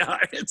 It's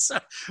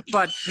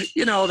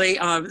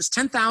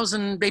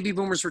 10,000 baby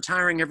boomers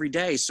retiring every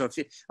day. So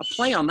a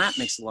play on that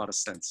makes a lot of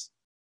sense.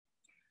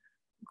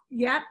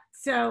 Yep.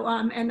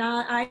 So,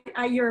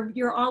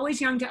 you're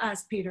always young to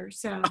us, Peter.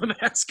 So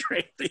that's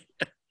great.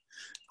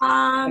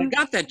 I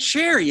got that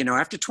chair,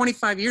 after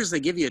 25 years, they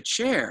give you a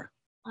chair.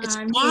 It's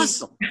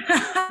awesome.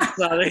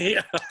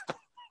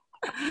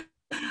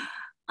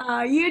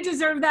 You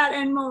deserve that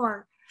and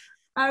more.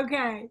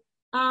 Okay.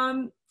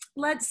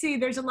 Let's see.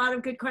 There's a lot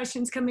of good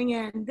questions coming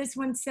in. This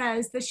one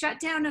says, the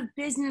shutdown of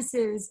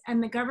businesses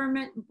and the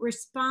government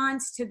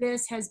response to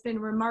this has been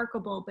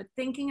remarkable, but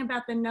thinking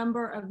about the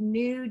number of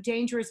new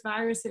dangerous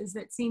viruses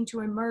that seem to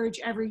emerge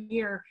every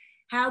year,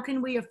 how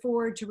can we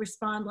afford to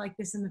respond like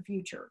this in the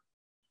future?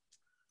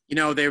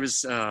 There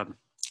was, we're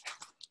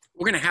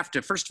going to have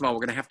to, first of all,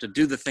 we're going to have to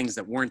do the things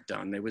that weren't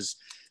done.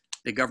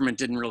 The government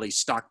didn't really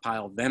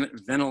stockpile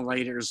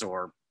ventilators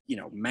or,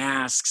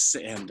 masks,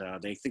 and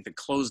they think they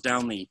closed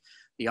down the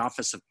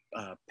Office of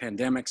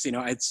Pandemics.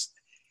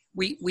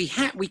 We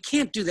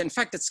can't do that. In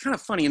fact, it's kind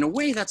of funny. In a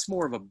way, that's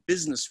more of a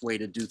business way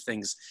to do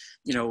things,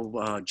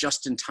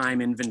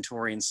 just-in-time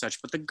inventory and such.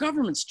 But the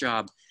government's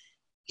job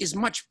is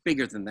much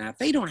bigger than that.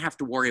 They don't have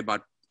to worry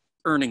about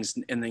earnings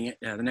in the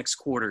next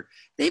quarter.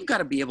 They've got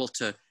to be able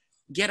to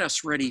get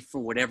us ready for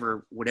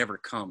whatever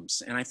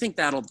comes. And I think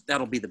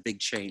that'll be the big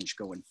change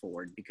going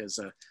forward, because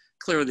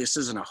clearly this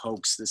isn't a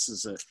hoax. This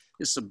is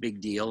a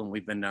big deal, and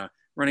we've been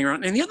running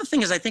around. And the other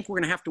thing is, I think we're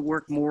going to have to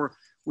work more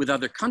with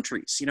other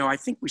countries. I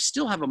think we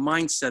still have a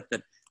mindset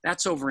that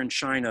that's over in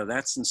China,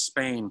 that's in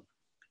Spain.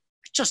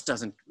 It just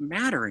doesn't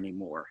matter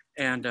anymore.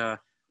 And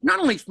not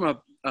only from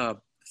a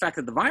fact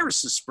that the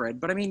virus is spread,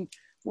 but I mean,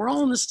 we're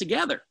all in this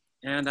together.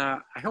 And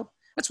I hope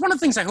that's one of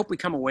the things I hope we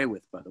come away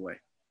with, by the way.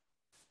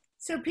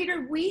 So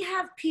Peter, we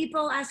have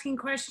people asking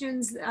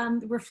questions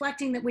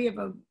reflecting that we have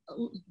a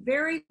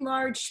very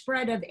large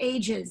spread of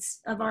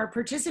ages of our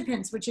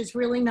participants, which is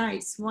really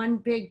nice. One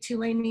big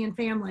Tulanian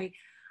family.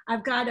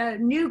 I've got a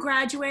new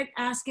graduate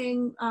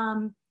asking,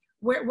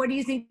 what do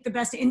you think the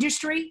best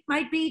industry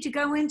might be to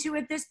go into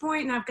at this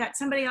point? And I've got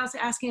somebody else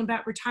asking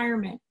about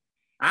retirement.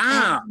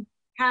 How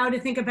to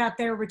think about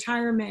their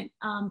retirement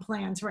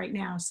plans right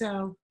now.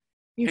 So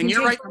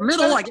you're right in the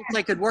middle. I guess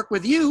I could work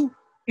with you.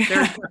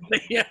 Yes.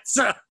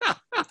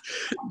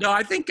 No,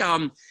 I think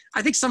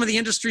some of the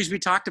industries we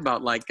talked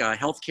about, like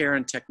healthcare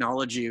and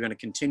technology, are going to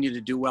continue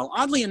to do well.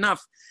 Oddly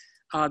enough,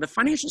 the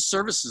financial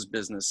services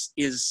business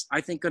is,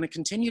 I think, going to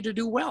continue to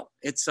do well.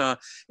 It's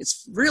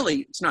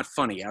really, it's not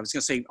funny. I was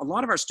going to say a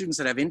lot of our students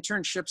that have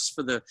internships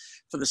for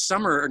the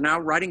summer are now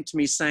writing to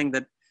me saying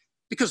that,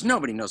 because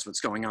nobody knows what's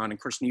going on. Of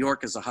course, New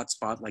York is a hot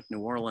spot like New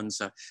Orleans.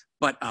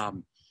 But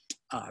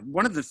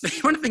one of the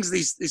things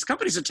these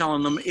companies are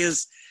telling them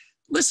is,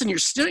 listen, your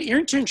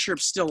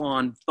internship's still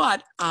on,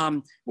 but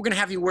we're going to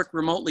have you work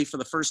remotely for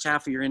the first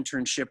half of your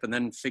internship, and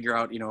then figure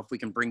out, if we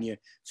can bring you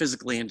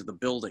physically into the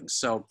building.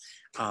 So,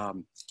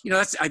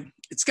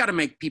 it's got to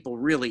make people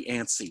really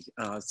antsy,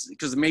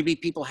 because maybe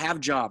people have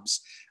jobs,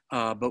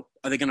 but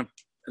are they going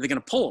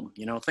to pull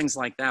them? Things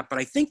like that. But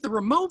I think the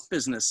remote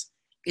business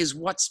is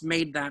what's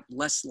made that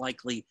less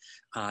likely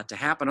to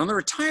happen. On the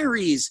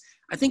retirees,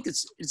 I think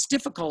it's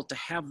difficult to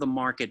have the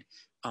market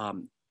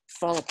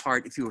fall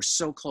apart if you were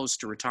so close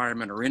to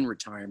retirement or in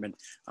retirement.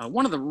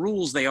 One of the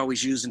rules they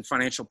always use in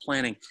financial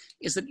planning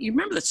is that you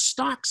remember that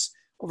stocks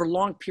over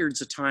long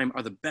periods of time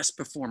are the best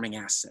performing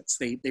assets.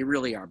 They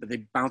really are, but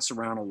they bounce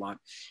around a lot.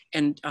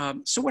 And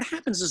so what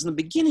happens is in the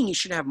beginning, you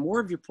should have more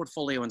of your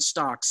portfolio in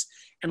stocks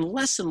and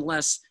less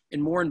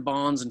and more in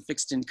bonds and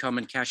fixed income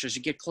and cash as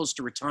you get close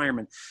to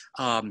retirement.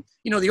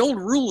 The old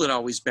rule had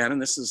always been,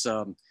 and this is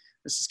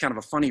kind of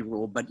a funny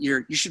rule, but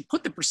you should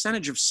put the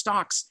percentage of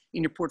stocks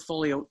in your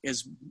portfolio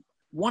as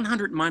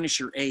 100 minus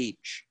your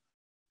age,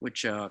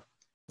 which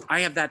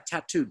I have that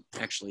tattooed,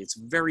 actually. It's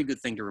a very good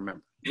thing to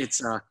remember. It's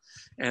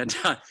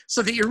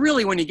so that you're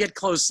really, when you get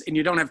close and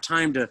you don't have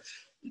time to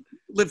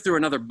live through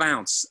another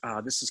bounce,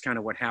 this is kind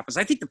of what happens.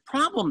 I think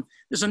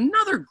there's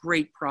another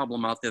great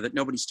problem out there that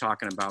nobody's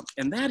talking about,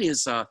 and that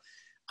is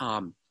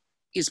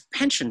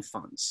pension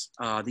funds.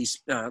 A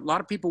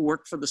lot of people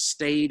work for the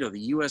state or the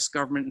U.S.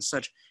 government and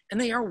such, and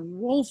they are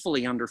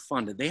woefully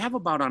underfunded. They have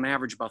on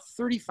average, about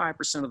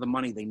 35% of the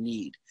money they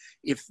need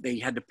if they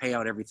had to pay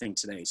out everything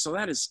today. So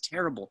that is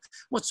terrible.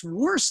 What's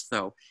worse,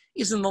 though,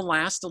 is in the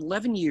last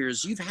 11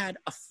 years, you've had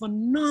a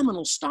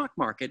phenomenal stock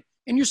market,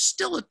 and you're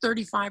still at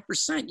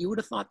 35%. You would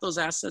have thought those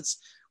assets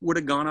would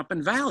have gone up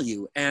in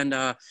value. And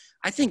I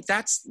think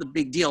that's the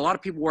big deal. A lot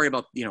of people worry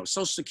about,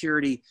 Social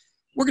Security.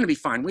 We're going to be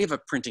fine. We have a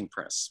printing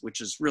press,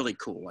 which is really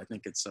cool. I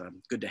think it's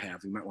good to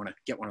have. You might want to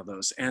get one of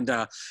those. And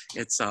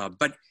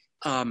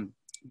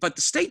but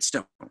the states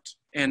don't,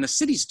 and the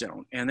cities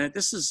don't. And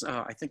this is,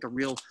 I think, a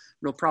real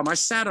problem. I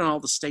sat on all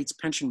the states'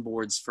 pension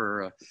boards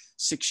for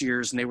 6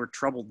 years, and they were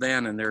troubled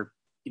then, and they're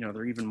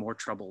even more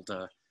troubled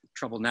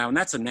now. And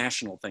that's a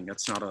national thing.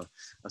 That's not a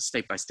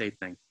state-by-state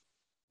thing.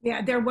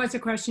 Yeah, there was a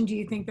question. Do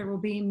you think there will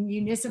be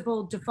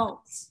municipal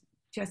defaults?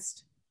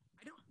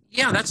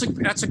 Yeah, that's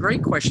a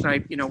great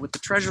question. With the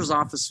Treasurer's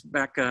Office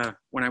back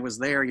when I was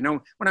there,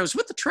 when I was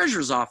with the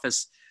Treasurer's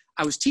Office,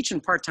 I was teaching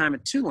part-time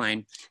at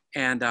Tulane,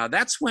 and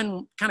that's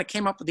when kind of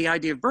came up with the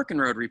idea of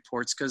Burkenroad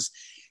reports, because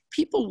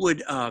people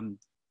would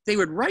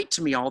write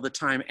to me all the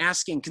time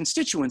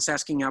constituents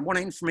asking, I want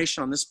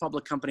information on this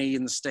public company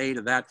in the state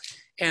or that,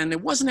 and there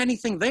wasn't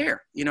anything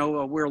there.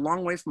 We're a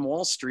long way from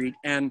Wall Street,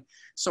 and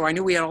so I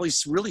knew we had all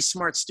these really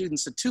smart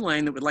students at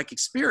Tulane that would like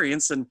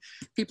experience, and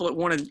people that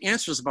wanted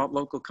answers about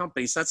local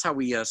companies. That's how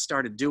we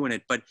started doing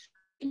it. But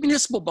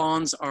municipal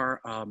bonds are,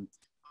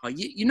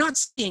 you're not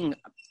seeing,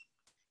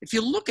 if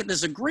you look at,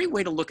 there's a great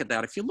way to look at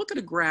that. If you look at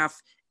a graph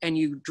and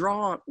you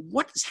draw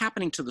what is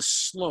happening to the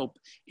slope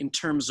in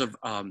terms of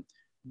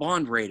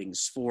bond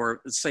ratings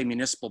for, let's say,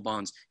 municipal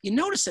bonds, you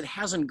notice it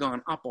hasn't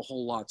gone up a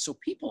whole lot. So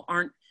people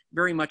aren't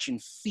very much in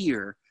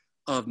fear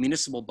of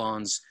municipal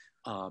bonds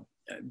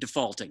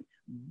defaulting.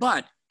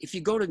 But if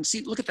you go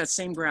to look at that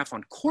same graph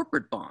on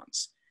corporate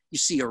bonds, you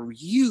see a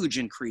huge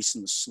increase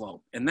in the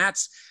slope. And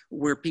that's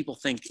where people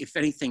think if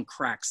anything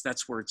cracks,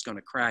 that's where it's going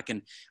to crack.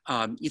 And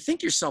you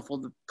think to yourself, well,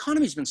 the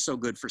economy's been so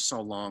good for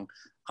so long.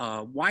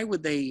 Why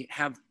would they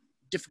have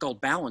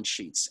difficult balance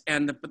sheets?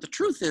 But the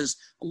truth is,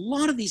 a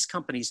lot of these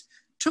companies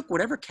took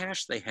whatever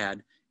cash they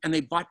had and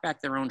they bought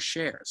back their own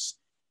shares.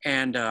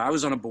 And I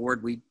was on a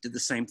board, we did the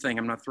same thing.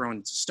 I'm not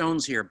throwing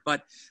stones here,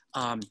 but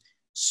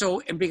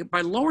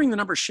by lowering the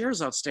number of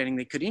shares outstanding,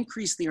 they could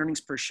increase the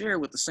earnings per share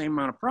with the same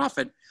amount of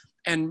profit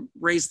and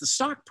raise the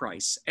stock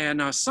price. And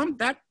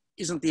that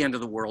isn't the end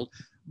of the world,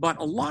 but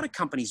a lot of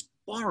companies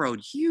borrowed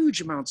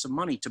huge amounts of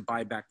money to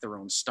buy back their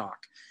own stock.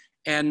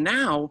 And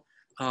now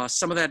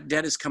some of that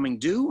debt is coming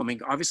due. I mean,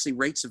 obviously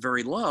rates are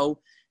very low,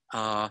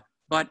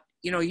 but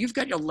you've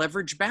got your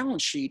leveraged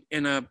balance sheet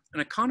in an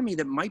economy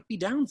that might be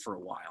down for a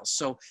while.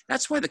 So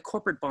that's why the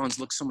corporate bonds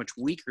look so much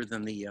weaker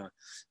than the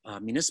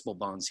municipal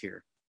bonds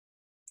here.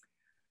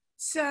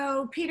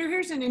 So Peter,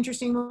 here's an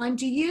interesting one.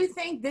 Do you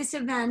think this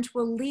event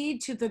will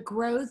lead to the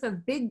growth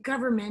of big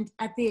government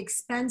at the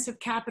expense of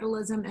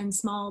capitalism and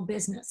small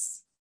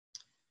business?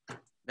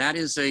 That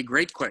is a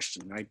great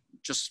question. I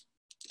just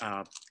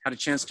had a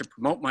chance to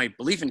promote my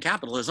belief in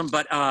capitalism,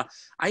 but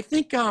I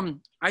think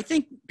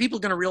people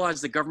are going to realize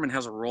the government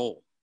has a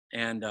role,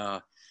 and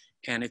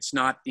it's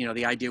not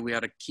the idea we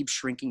ought to keep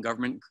shrinking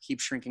government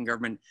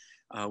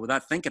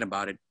without thinking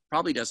about it.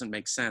 Probably doesn't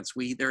make sense.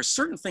 There are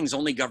certain things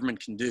only government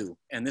can do,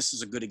 and this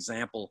is a good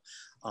example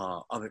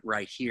of it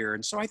right here.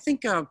 And so I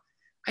think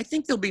I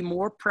think there'll be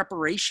more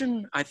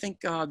preparation. I think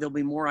there'll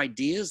be more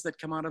ideas that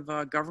come out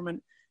of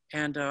government.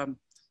 And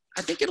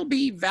I think it'll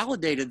be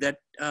validated that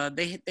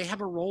they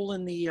have a role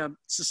in the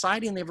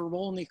society and they have a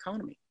role in the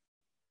economy.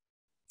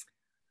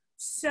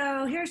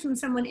 So here's from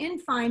someone in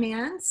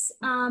finance.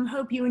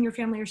 Hope you and your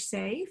family are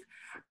safe.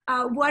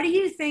 What do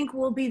you think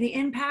will be the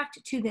impact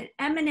to the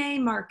M&A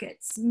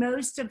markets?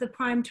 Most of the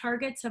prime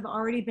targets have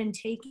already been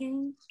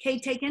taken,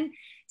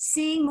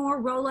 seeing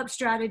more roll-up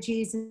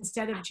strategies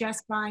instead of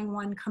just buying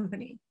one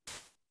company.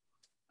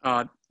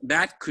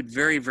 That could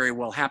very, very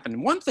well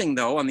happen. One thing,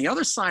 though, on the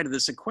other side of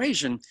this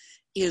equation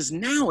is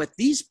now at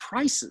these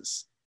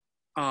prices,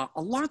 a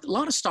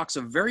lot of stocks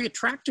are very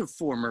attractive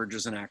for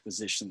mergers and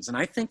acquisitions. And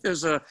I think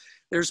there's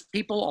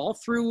people all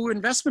through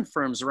investment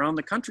firms around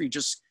the country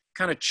just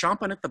kind of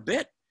chomping at the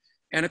bit.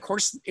 And of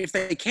course, if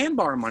they can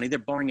borrow money, they're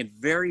borrowing at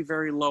very,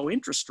 very low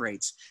interest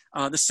rates.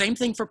 The same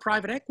thing for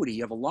private equity.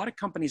 You have a lot of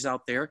companies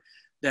out there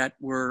that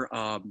were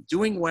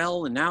doing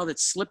well, and now that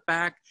slipped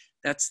back,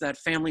 that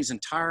family's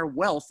entire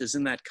wealth is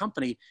in that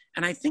company.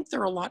 And I think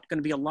they're going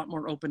to be a lot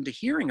more open to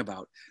hearing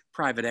about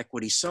private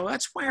equity. So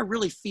that's why I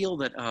really feel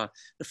that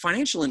the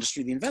financial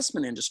industry, the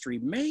investment industry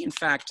may in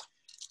fact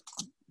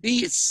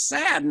it's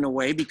sad in a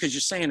way because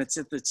you're saying it's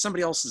at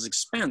somebody else's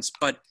expense,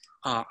 but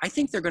I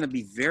think they're going to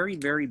be very,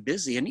 very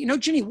busy. And, you know,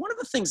 Ginny, one of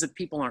the things that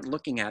people aren't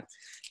looking at,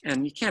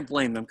 and you can't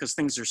blame them because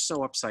things are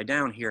so upside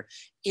down here,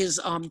 is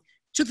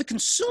to the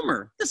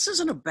consumer, this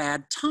isn't a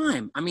bad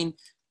time. I mean,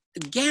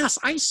 gas,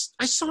 I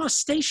saw a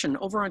station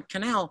over on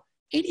Canal,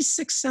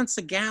 86 cents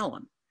a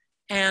gallon.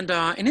 And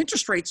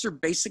interest rates are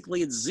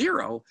basically at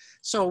zero.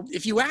 So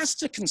if you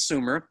asked a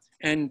consumer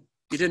and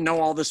you didn't know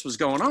all this was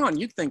going on,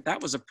 you'd think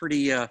that was a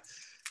pretty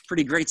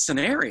great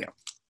scenario.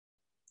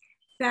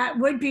 That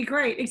would be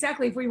great.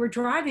 Exactly. If we were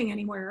driving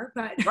anywhere,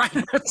 but. Right,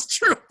 that's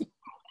true.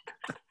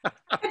 I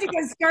had to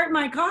go start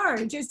my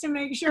car just to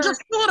make sure.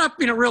 Just fill it up,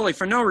 you know, really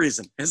for no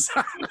reason.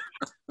 So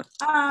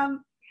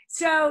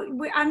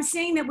I'm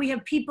seeing that we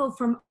have people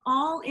from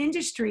all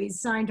industries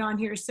signed on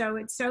here. So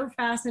it's so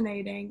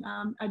fascinating.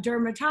 A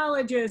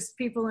dermatologist,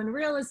 people in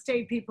real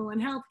estate, people in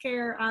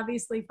healthcare,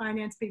 obviously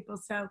finance people.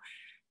 So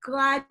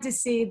glad to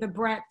see the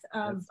breadth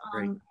of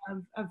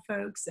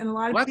folks, and a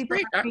lot of people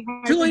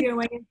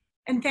doing.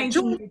 And thank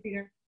you,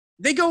 Peter.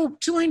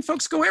 Tulane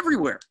folks go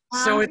everywhere.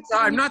 So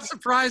I'm not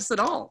surprised at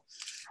all.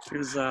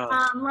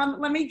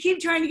 Let me keep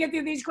trying to get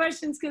through these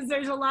questions because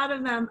there's a lot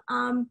of them.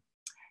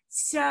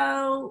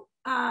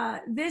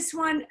 This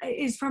one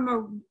is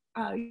from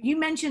you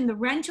mentioned the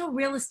rental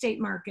real estate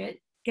market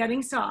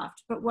getting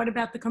soft, but what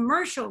about the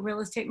commercial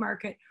real estate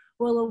market?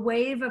 Will a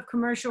wave of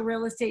commercial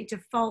real estate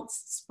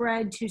defaults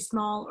spread to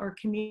small or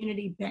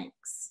community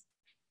banks?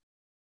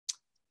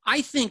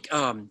 I think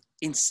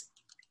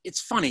it's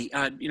funny,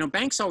 you know,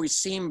 banks always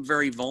seem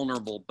very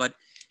vulnerable, but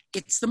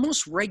it's the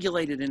most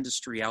regulated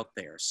industry out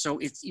there. So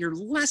you're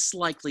less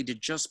likely to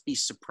just be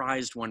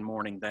surprised one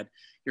morning that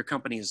your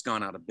company has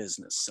gone out of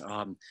business.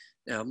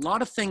 A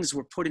lot of things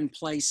were put in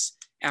place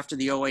after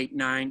the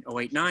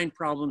 08-09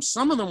 problems.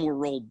 Some of them were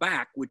rolled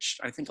back, which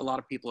I think a lot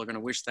of people are going to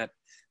wish that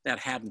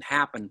hadn't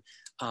happened.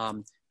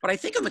 But I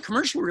think in the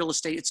commercial real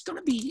estate, it's going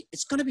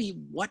to be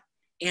what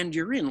end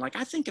you're in. Like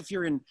I think if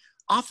you're in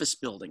office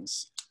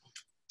buildings,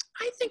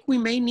 I think we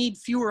may need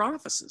fewer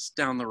offices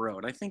down the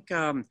road. I think,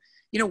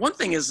 you know, one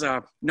thing is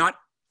not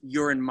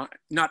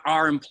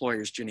our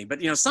employers, Ginny,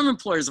 but, you know, some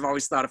employers have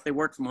always thought if they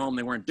worked from home,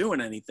 they weren't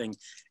doing anything.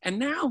 And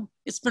now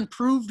it's been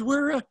proved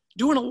we're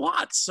doing a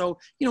lot. So,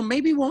 you know,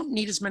 maybe we won't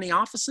need as many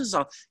offices.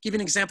 I'll give you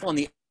an example on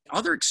the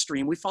other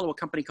extreme. We follow a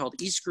company called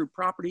East Group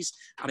Properties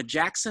out of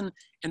Jackson,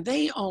 and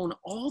they own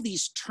all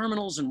these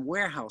terminals and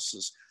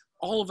warehouses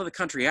all over the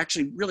country,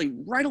 actually really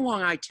right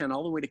along I-10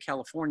 all the way to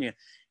California.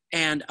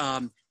 And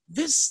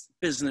this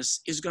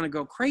business is going to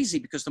go crazy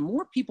because the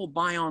more people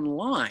buy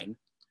online,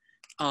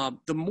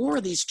 the more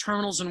of these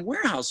terminals and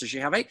warehouses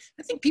you have. I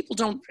think people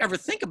don't ever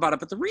think about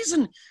it, but the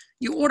reason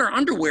you order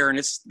underwear and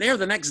it's there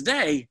the next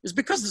day is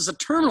because there's a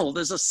terminal.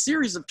 There's a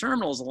series of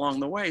terminals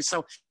along the way.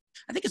 So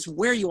I think it's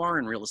where you are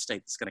in real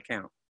estate that's going to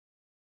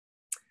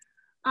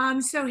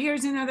count. So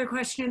here's another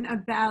question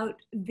about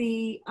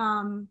the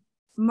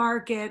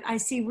market. I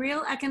see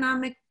real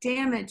economic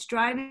damage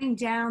driving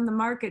down the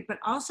market, but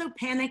also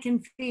panic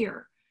and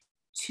fear.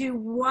 To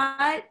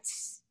what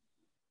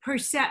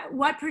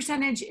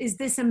percentage is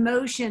this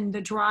emotion the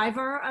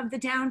driver of the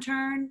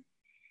downturn?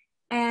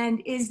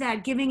 And is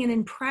that giving an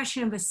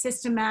impression of a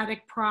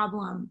systematic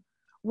problem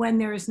when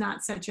there is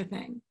not such a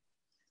thing?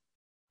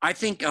 I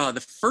think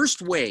that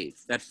first wave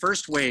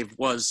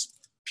was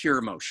pure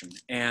emotion.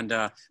 And,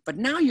 but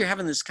now you're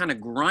having this kind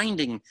of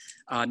grinding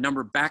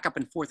number back up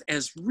and forth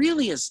as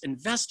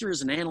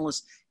investors and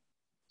analysts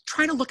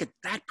try to look at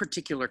that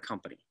particular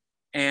company.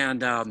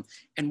 and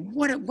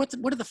what are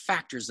the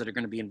factors that are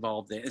going to be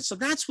involved there? And so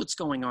that's what's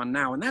going on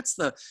now, and that's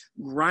the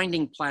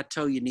grinding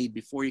plateau you need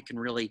before you can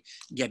really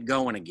get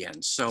going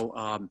again. So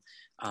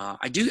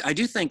I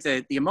do think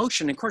that the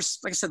emotion, of course,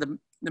 like I said,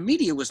 the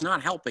media was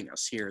not helping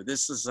us here.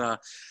 This is I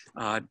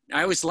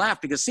always laugh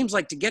because it seems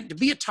like to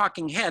be a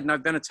talking head, and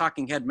I've been a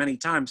talking head many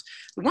times,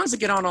 the ones that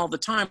get on all the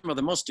time are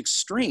the most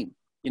extreme.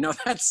 You know,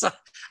 that's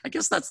I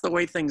guess that's the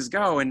way things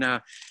go,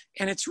 and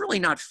it's really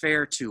not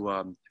fair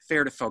to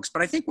folks.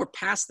 But I think we're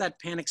past that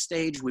panic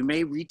stage. We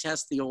may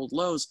retest the old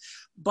lows,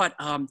 but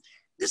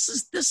this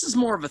is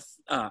more of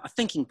a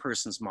thinking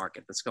person's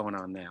market that's going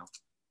on now.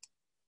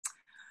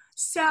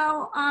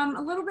 So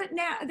a little bit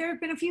now, there have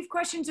been a few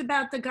questions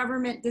about the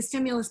government, the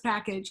stimulus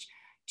package.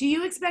 Do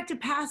you expect a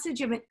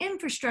passage of an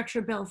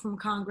infrastructure bill from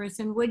Congress,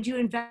 and would you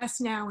invest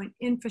now in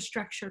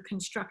infrastructure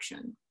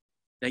construction?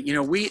 That, you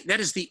know, that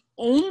is the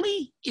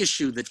only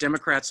issue that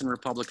Democrats and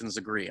Republicans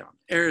agree on.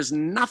 There is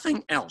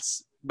nothing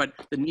else but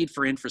the need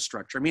for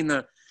infrastructure. I mean,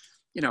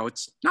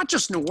 it's not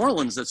just New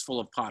Orleans that's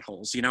full of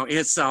potholes. You know,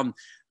 it's the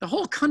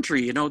whole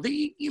country. You know,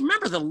 you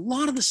remember that a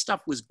lot of the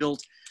stuff was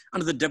built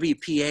under the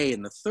WPA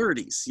in the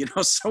 30s. You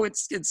know, so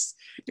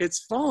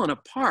it's fallen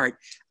apart.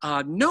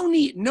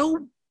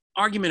 No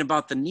argument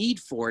about the need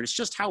for it. It's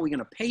just how we're going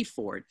to pay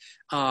for it.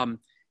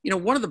 You know,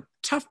 one of the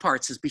tough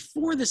parts is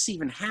before this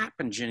even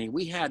happened, Ginny,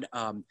 we had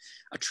a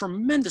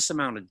tremendous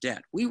amount of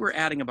debt. We were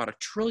adding about $1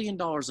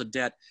 trillion of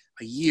debt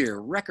a year,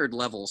 record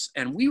levels.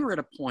 And we were at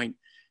a point,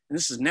 and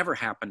this has never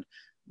happened,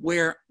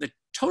 where the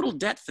total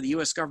debt for the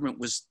US government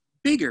was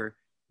bigger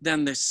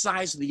than the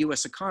size of the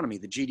US economy,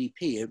 the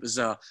GDP. It was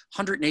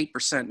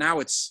 108%. Now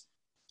it's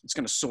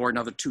going to soar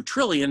another 2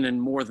 trillion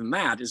and more than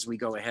that as we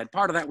go ahead.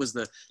 Part of that was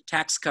the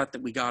tax cut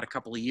that we got a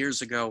couple of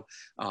years ago,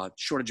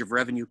 shortage of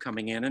revenue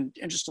coming in, and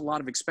just a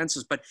lot of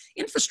expenses. But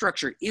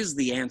infrastructure is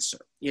the answer.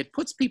 It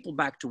puts people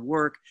back to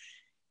work.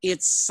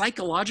 It's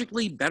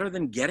psychologically better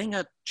than getting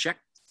a check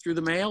through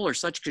the mail or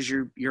such, because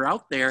you're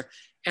out there,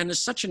 and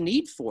there's such a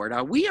need for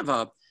it. We have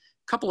a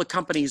couple of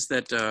companies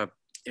that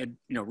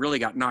really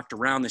got knocked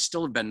around. They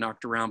still have been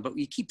knocked around, but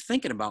we keep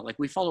thinking about, like,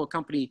 we follow a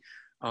company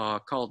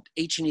called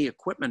H&E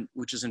Equipment,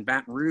 which is in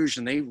Baton Rouge,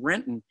 and they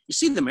rent, and you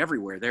see them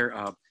everywhere. They're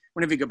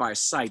whenever you go by a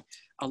site,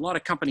 a lot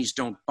of companies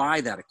don't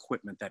buy that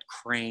equipment, that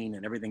crane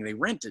and everything. They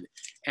rented,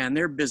 and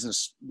their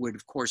business would,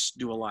 of course,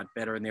 do a lot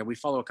better in there. We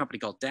follow a company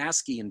called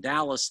Dasky in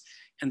Dallas,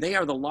 and they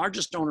are the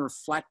largest owner of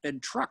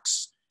flatbed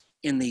trucks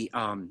in the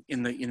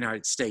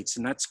United States,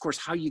 and that's, of course,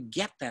 how you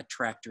get that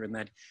tractor and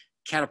that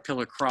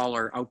Caterpillar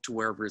crawler out to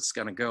wherever it's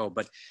going to go.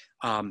 But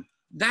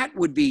that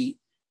would be.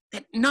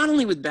 Not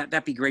only would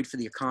that be great for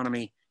the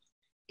economy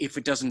if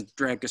it doesn't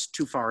drag us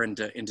too far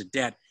into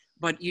debt,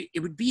 but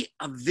it would be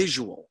a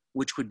visual,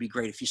 which would be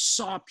great if you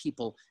saw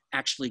people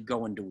actually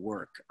going to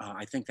work.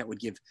 I think that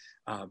would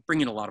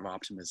bring in a lot of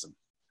optimism.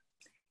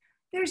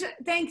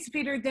 Thanks,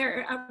 Peter.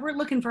 We're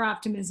looking for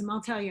optimism,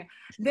 I'll tell you.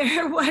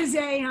 There was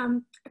a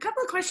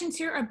couple of questions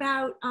here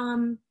about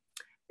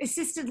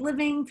assisted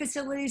living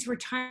facilities,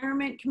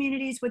 retirement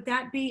communities. Would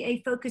that be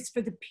a focus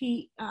for the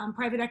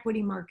private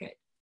equity market?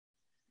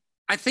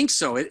 I think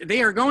so.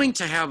 They are going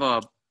to have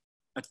a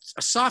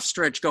soft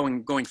stretch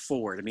going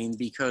forward. I mean,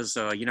 because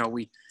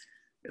we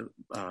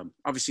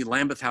obviously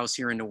Lambeth House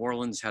here in New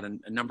Orleans had a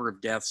number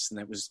of deaths, and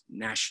that was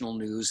national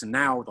news. And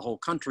now the whole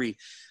country,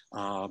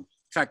 in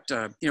fact,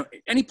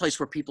 any place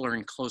where people are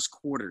in close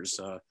quarters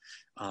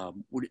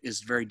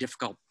is very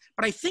difficult.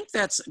 But I think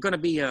that's going to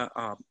be a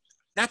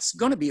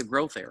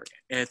growth area.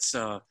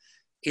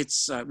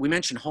 We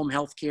mentioned home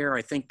health care.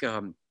 I think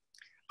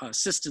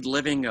assisted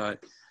living.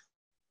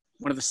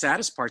 One of the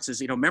saddest parts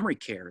is, memory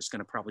care is going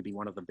to probably be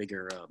one of the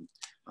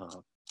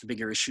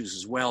bigger issues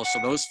as well. So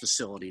those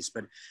facilities,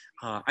 but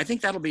I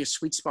think that'll be a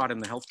sweet spot in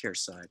the healthcare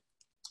side.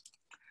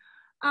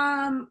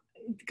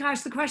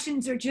 Gosh, the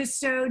questions are just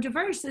so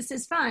diverse. This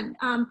is fun.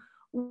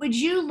 Would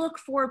you look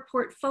for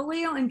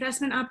portfolio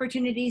investment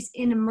opportunities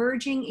in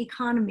emerging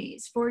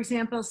economies? For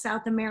example,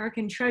 South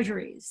American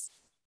treasuries.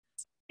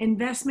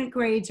 Investment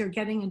grades are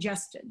getting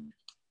adjusted.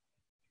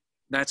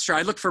 That's true.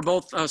 I look for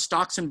both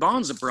stocks and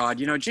bonds abroad.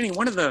 Ginny,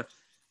 one of the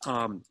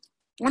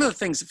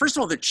things, first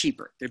of all, they're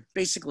cheaper. They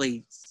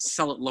basically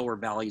sell at lower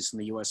values than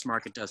the U.S.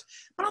 market does.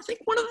 But I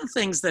think one of the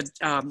things that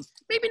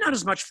maybe not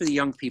as much for the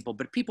young people,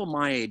 but people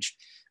my age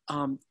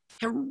have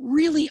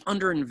really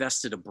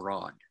underinvested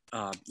abroad.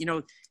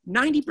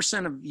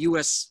 90% of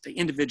U.S.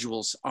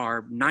 individuals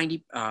are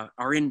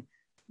in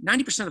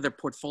 90% of their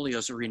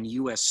portfolios are in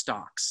U.S.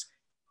 stocks.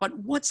 But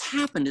what's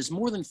happened is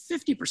more than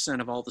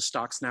 50% of all the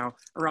stocks now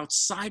are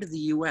outside of the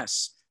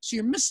US. So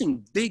you're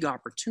missing big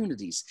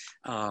opportunities.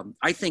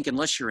 I think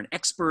unless you're an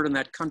expert in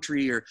that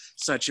country or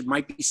such, it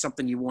might be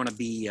something you want to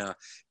be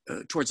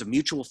towards a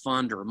mutual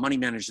fund or a money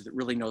manager that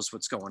really knows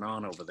what's going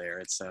on over there.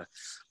 It's,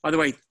 by the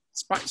way,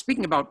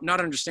 speaking about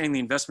not understanding the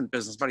investment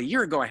business, about a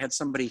year ago, I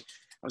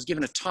was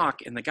giving a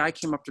talk, and the guy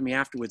came up to me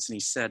afterwards and he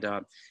said,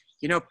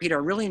 Peter,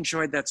 I really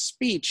enjoyed that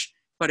speech,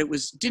 but it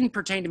didn't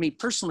pertain to me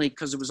personally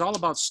because it was all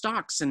about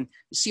stocks. And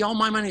you see, all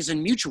my money is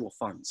in mutual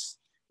funds.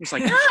 It's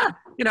like,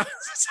 you know,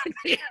 it's like,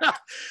 yeah.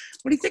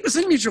 What do you think was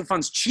in mutual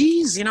funds?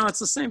 Cheese, you know, it's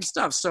the same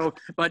stuff. So,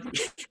 but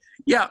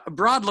yeah,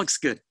 abroad looks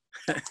good.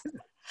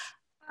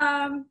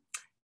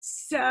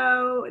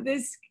 So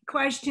this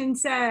question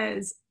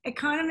says,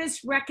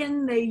 economists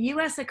reckon the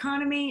U.S.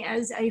 economy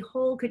as a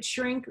whole could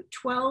shrink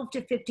 12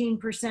 to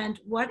 15%.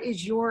 What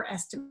is your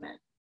estimate?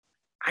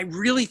 I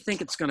really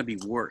think it's going to be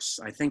worse.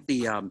 I think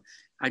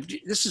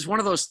this is one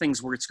of those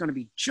things where it's going to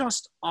be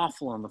just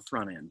awful on the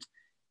front end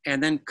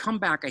and then come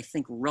back, I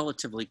think,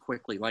 relatively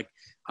quickly. Like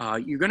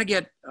you're going to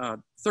get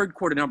third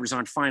quarter numbers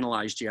aren't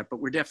finalized yet, but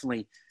we're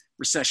definitely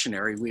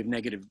recessionary. We have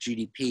negative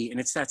GDP. And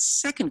it's that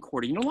second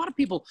quarter. You know, a lot of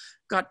people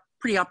got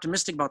pretty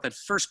optimistic about that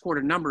first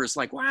quarter number. It's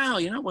like, wow,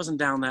 you know, it wasn't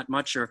down that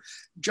much, or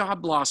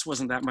job loss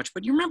wasn't that much.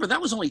 But you remember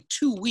that was only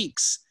 2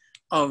 weeks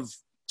of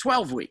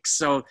 12 weeks.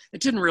 So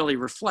it didn't really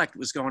reflect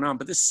what was going on.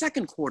 But the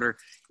second quarter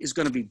is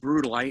going to be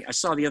brutal. I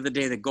saw the other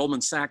day that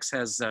Goldman Sachs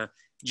has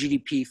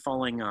GDP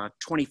falling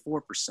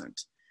 24%.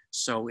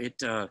 So it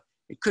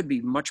could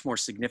be much more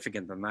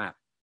significant than that.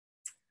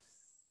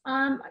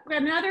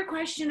 Another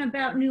question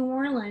about New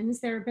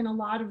Orleans. There have been a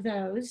lot of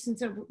those, and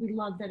so we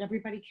love that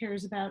everybody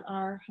cares about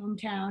our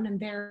hometown and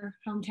their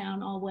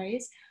hometown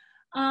always.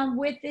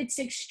 With its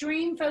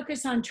extreme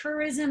focus on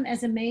tourism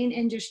as a main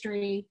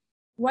industry,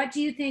 what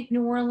do you think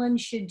New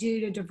Orleans should do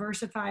to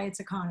diversify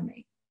its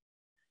economy?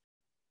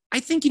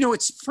 I think, you know,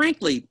 it's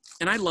frankly,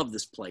 and I love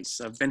this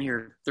place. I've been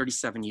here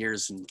 37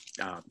 years and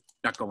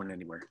not going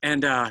anywhere.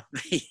 And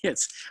it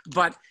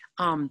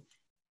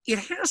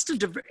has to,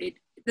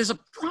 there's a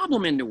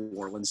problem in New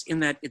Orleans in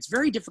that it's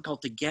very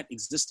difficult to get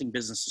existing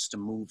businesses to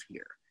move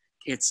here.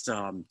 It's,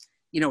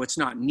 you know, it's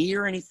not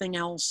near anything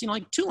else. You know,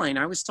 like Tulane,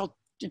 I always tell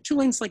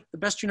Tulane's like the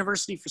best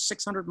university for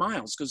 600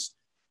 miles because,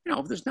 you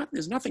know, there's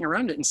nothing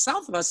around it. And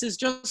south of us is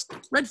just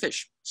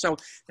redfish. So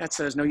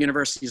there's no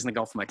universities in the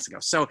Gulf of Mexico.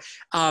 So,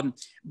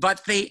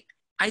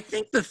 I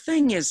think the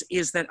thing is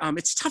that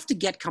it's tough to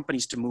get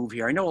companies to move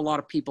here. I know a lot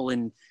of people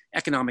in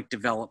economic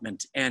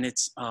development, and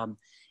it's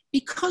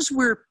because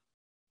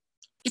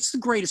it's the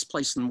greatest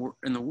place in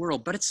the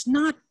world, but it's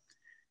not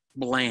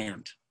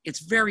bland. It's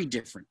very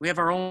different. We have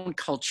our own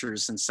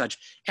cultures and such,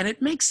 and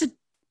it makes it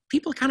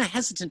people kind of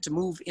hesitant to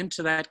move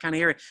into that kind of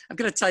area. I'm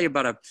going to tell you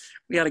about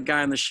we had a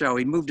guy on the show.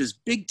 He moved his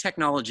big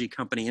technology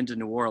company into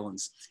New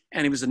Orleans,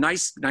 and he was a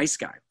nice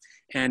guy,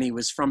 and he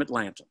was from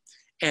Atlanta,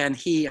 and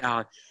he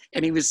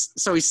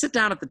sit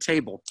down at the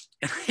table,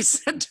 and I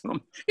said to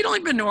him, he'd only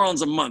been in New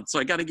Orleans a month, so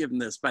I got to give him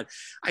this, but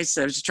I was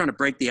just trying to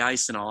break the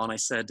ice and all, and I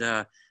said,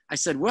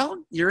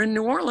 well, you're in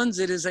New Orleans.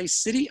 It is a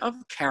city of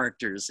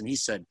characters. And he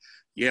said,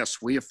 yes,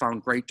 we have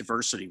found great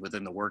diversity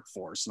within the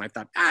workforce. And I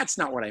thought, that's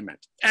not what I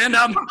meant. And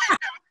then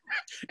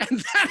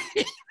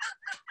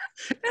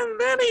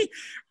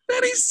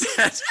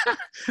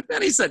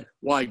he said,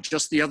 why,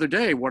 just the other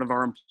day, one of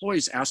our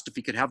employees asked if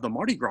he could have the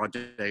Mardi Gras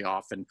day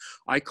off. And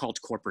I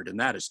called corporate, and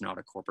that is not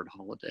a corporate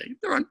holiday.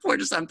 They're on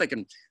point. I'm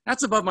thinking,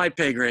 that's above my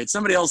pay grade.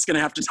 Somebody else is going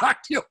to have to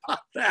talk to you about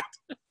that.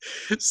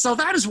 So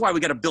that is why we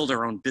got to build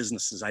our own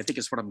businesses, I think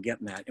is what I'm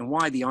getting at, and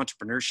why the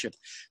entrepreneurship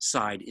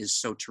side is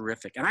so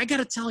terrific. And I got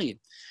to tell you,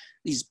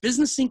 these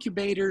business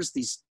incubators,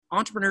 these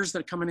entrepreneurs that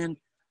are coming in,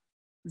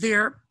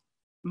 they're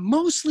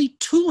mostly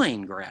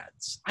Tulane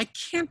grads. I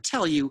can't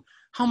tell you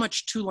how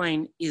much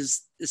Tulane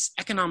is this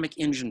economic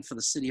engine for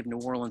the city of New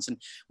Orleans. And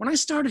when I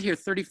started here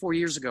 34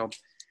 years ago,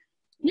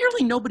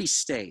 nearly nobody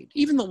stayed,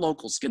 even the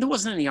locals. There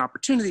wasn't any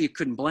opportunity. You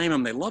couldn't blame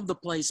them. They loved the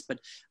place. But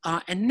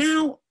and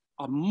now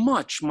a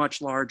much,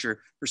 much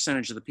larger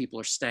percentage of the people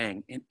are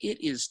staying. And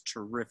it is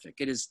terrific.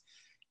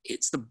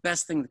 It's the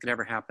best thing that could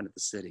ever happen at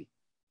the city.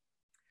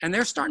 And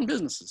they're starting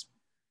businesses.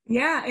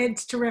 Yeah,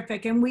 it's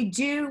terrific. And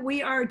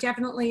we are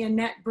definitely a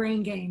net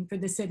brain gain for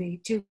the city,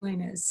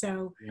 Tulane is.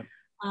 So yep.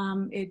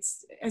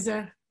 It's as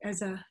a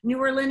New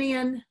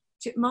Orleanian,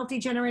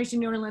 multi-generation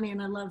New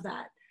Orleanian, I love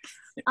that.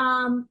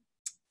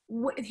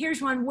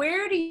 Here's one.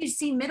 Where do you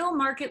see middle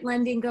market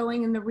lending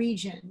going in the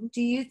region?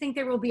 Do you think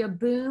there will be a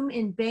boom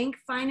in bank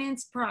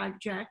finance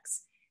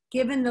projects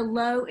given the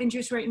low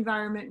interest rate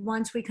environment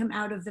once we come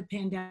out of the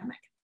pandemic?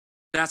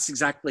 That's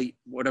exactly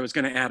what I was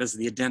going to add as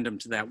the addendum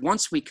to that.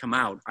 Once we come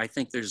out, I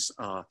think there's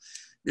a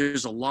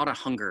lot of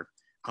hunger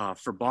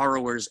for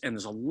borrowers, and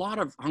there's a lot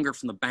of hunger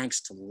from the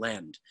banks to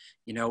lend.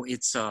 You know,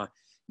 it's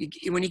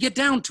when you get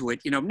down to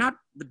it, you know, not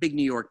the big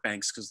New York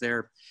banks, because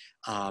they're,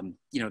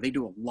 you know, they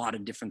do a lot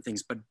of different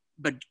things, but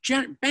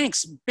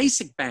banks,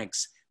 basic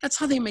banks, that's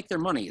how they make their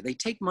money. They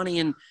take money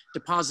in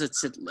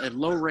deposits at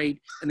low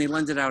rate, and they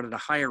lend it out at a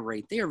higher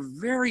rate. They are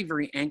very,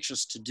 very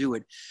anxious to do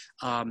it.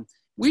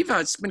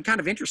 It's been kind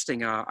of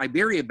interesting.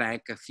 Iberia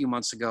Bank a few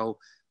months ago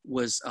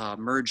was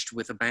merged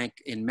with a bank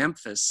in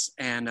Memphis,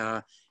 and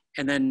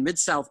then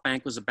Mid-South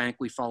Bank was a bank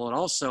we followed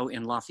also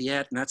in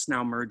Lafayette, and that's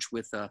now merged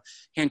with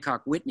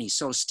Hancock Whitney.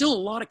 So still a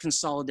lot of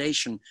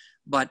consolidation,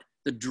 but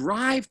the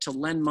drive to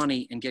lend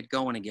money and get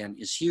going again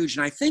is huge.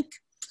 And I think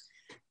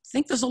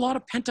there's a lot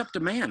of pent-up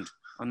demand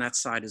on that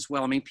side as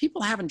well. I mean,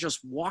 people haven't just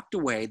walked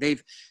away.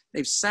 They've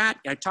sat.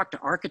 I talked to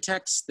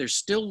architects. They're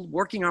still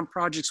working on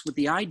projects with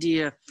the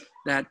idea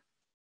that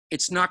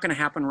it's not going to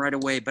happen right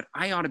away, but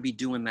I ought to be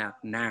doing that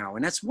now.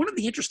 And that's one of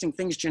the interesting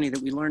things, Jenny,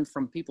 that we learned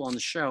from people on the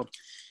show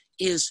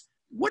is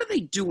what are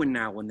they doing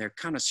now when they're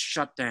kind of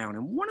shut down?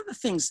 And one of the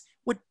things,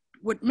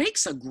 what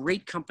makes a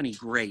great company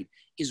great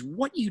is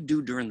what you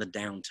do during the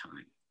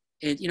downtime.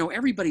 And, you know,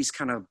 everybody's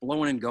kind of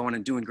blowing and going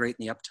and doing great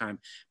in the uptime.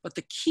 But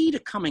the key to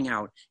coming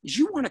out is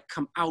you want to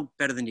come out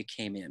better than you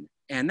came in.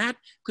 And that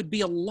could be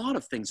a lot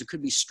of things. It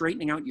could be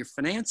straightening out your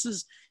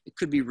finances. It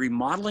could be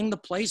remodeling the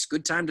place.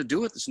 Good time to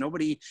do it. There's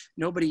nobody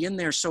in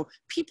there. So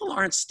people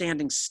aren't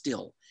standing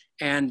still.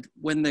 And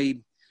when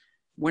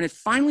it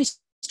finally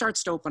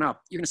starts to open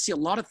up, you're going to see a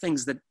lot of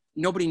things that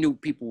nobody knew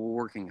people were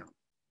working on.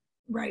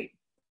 Right.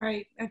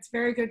 That's a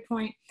very good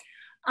point.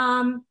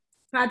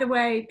 By the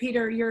way,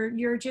 Peter,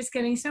 you're just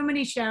getting so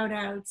many shout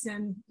outs,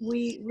 and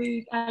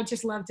I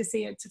just love to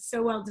see it. It's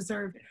so well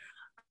deserved.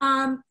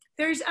 I'm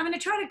going to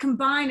try to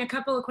combine a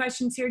couple of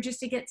questions here just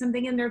to get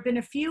something in. There have been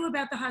a few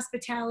about the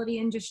hospitality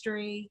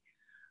industry.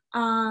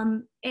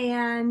 And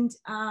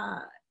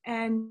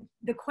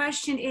the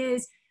question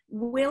is,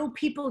 will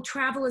people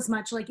travel as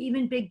much? Like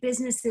even big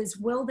businesses,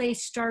 will they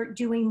start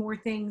doing more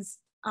things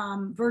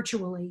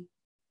virtually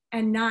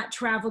and not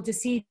travel to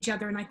see each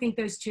other? And I think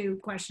those two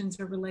questions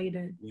are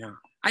related. Yeah.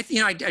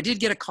 I did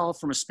get a call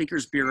from a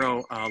speakers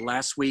bureau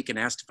last week and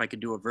asked if I could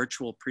do a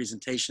virtual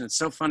presentation. It's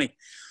so funny.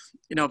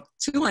 You know,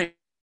 Tulane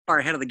are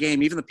ahead of the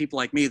game, even the people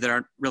like me that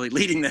aren't really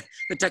leading the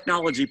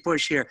technology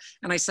push here.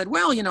 And I said,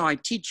 well, you know, I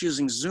teach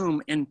using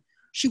Zoom. And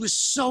she was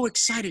so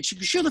excited. She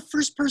goes, you're the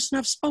first person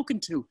I've spoken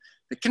to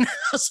that can,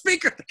 a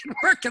speaker that can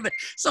work in it.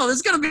 So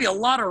there's going to be a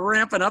lot of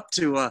ramping up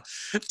to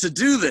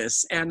do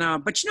this. And,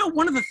 but you know,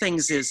 one of the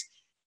things is,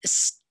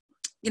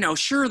 you know,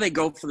 sure, they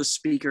go for the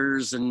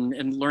speakers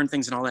and learn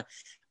things and all that,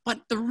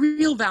 but the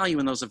real value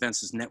in those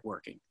events is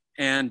networking.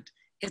 And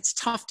it's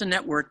tough to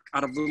network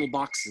out of little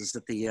boxes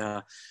at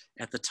the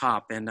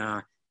top. And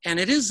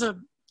it is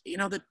you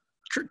know, the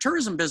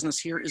tourism business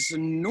here is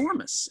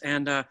enormous.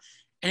 And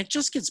it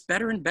just gets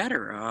better and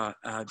better,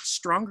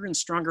 stronger and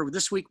stronger.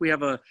 This week we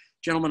have a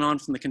gentleman on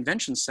from the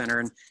convention center,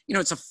 and you know,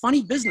 it's a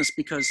funny business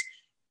because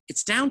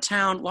it's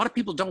downtown. A lot of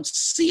people don't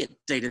see it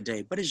day to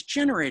day, but it's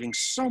generating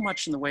so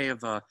much in the way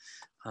of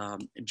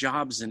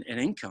jobs and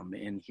income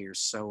in here.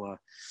 So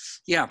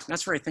yeah,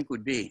 that's where I think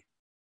would be.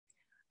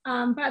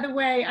 By the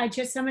way,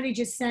 somebody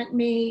just sent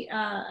me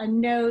a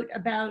note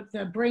about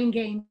the brain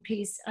gain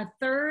piece. A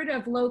third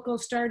of local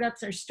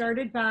startups are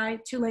started by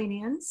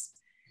Tulaneans.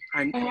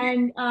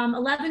 And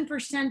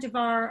 11% of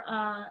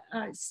our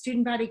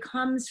student body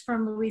comes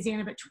from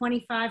Louisiana, but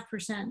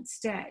 25%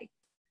 stay.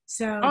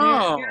 So there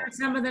are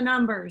some of the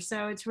numbers.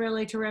 So it's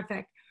really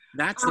terrific.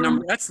 That's the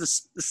number. That's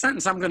the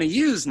sentence I'm going to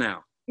use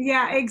now.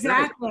 Yeah,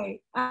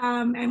 exactly.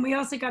 And we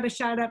also got a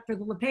shout out for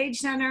the LePage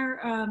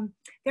Center.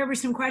 There were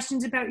some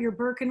questions about your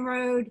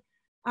Burkenroad.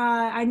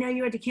 I know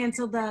you had to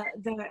cancel the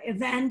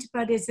event,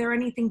 but is there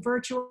anything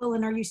virtual,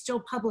 and are you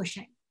still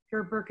publishing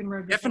your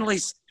Burkenroad?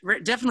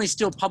 Definitely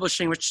still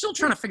publishing. We're still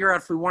trying to figure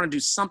out if we want to do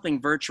something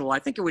virtual. I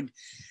think it would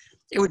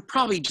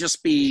probably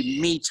just be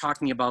me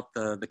talking about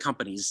the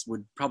companies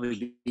would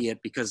probably be it,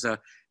 because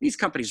these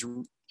companies,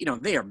 you know,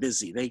 they are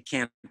busy. They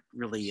can't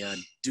really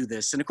do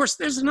this. And of course,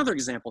 there's another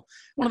example.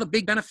 One of the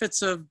big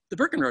benefits of the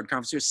Burkenroad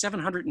conference, there's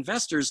 700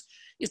 investors.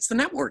 It's the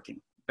networking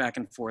back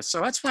and forth.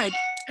 So that's why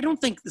I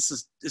don't think this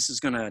is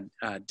going to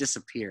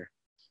disappear.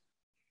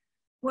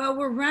 Well,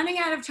 we're running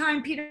out of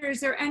time, Peter. Is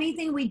there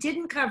anything we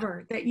didn't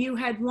cover that you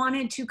had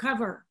wanted to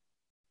cover?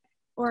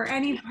 Or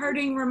any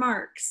parting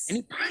remarks?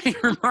 Any parting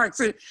remarks?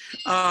 It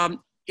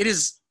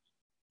is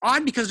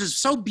odd because it's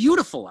so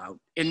beautiful out,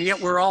 and yet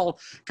we're all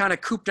kind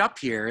of cooped up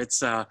here.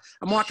 It's I'm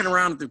walking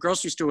around at the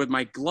grocery store with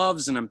my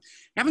gloves, and I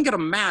haven't got a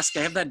mask.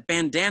 I have that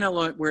bandana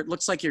where it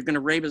looks like you're going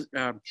to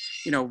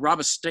rob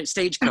a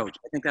stagecoach.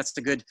 I think that's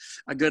a good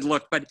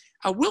look. But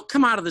we'll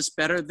come out of this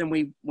better than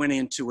we went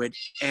into it,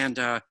 and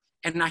I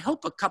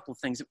hope a couple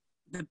things.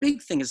 The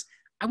big thing is,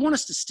 I want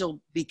us to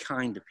still be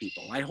kind to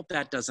people. I hope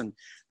that doesn't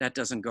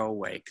go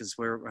away, because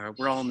we're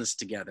all in this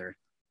together.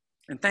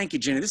 And thank you,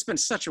 Jenny. This has been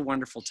such a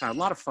wonderful time. A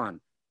lot of fun.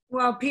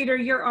 Well, Peter,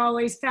 you're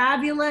always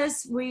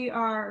fabulous.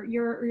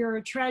 You're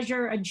a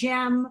treasure, a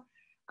gem,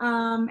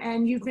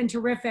 and you've been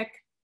terrific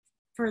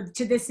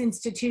to this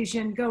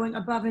institution, going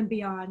above and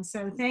beyond.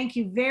 So thank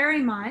you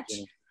very much.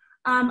 Yeah.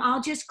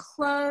 I'll just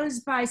close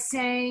by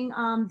saying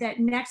that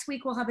next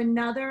week we'll have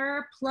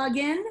another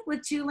plug-in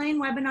with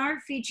Tulane webinar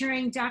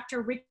featuring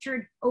Dr.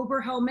 Richard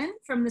Oberhelman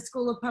from the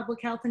School of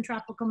Public Health and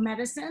Tropical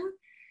Medicine.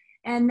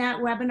 And that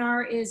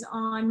webinar is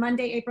on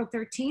Monday, April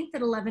 13th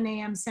at 11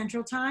 a.m.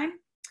 Central Time.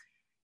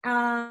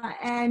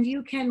 And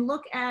you can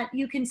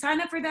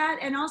sign up for that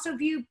and also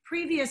view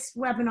previous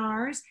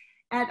webinars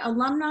at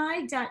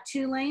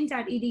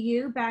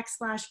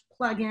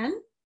alumni.tulane.edu/plugin.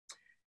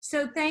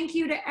 So thank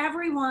you to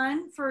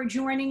everyone for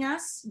joining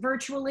us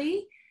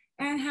virtually,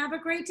 and have a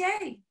great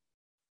day.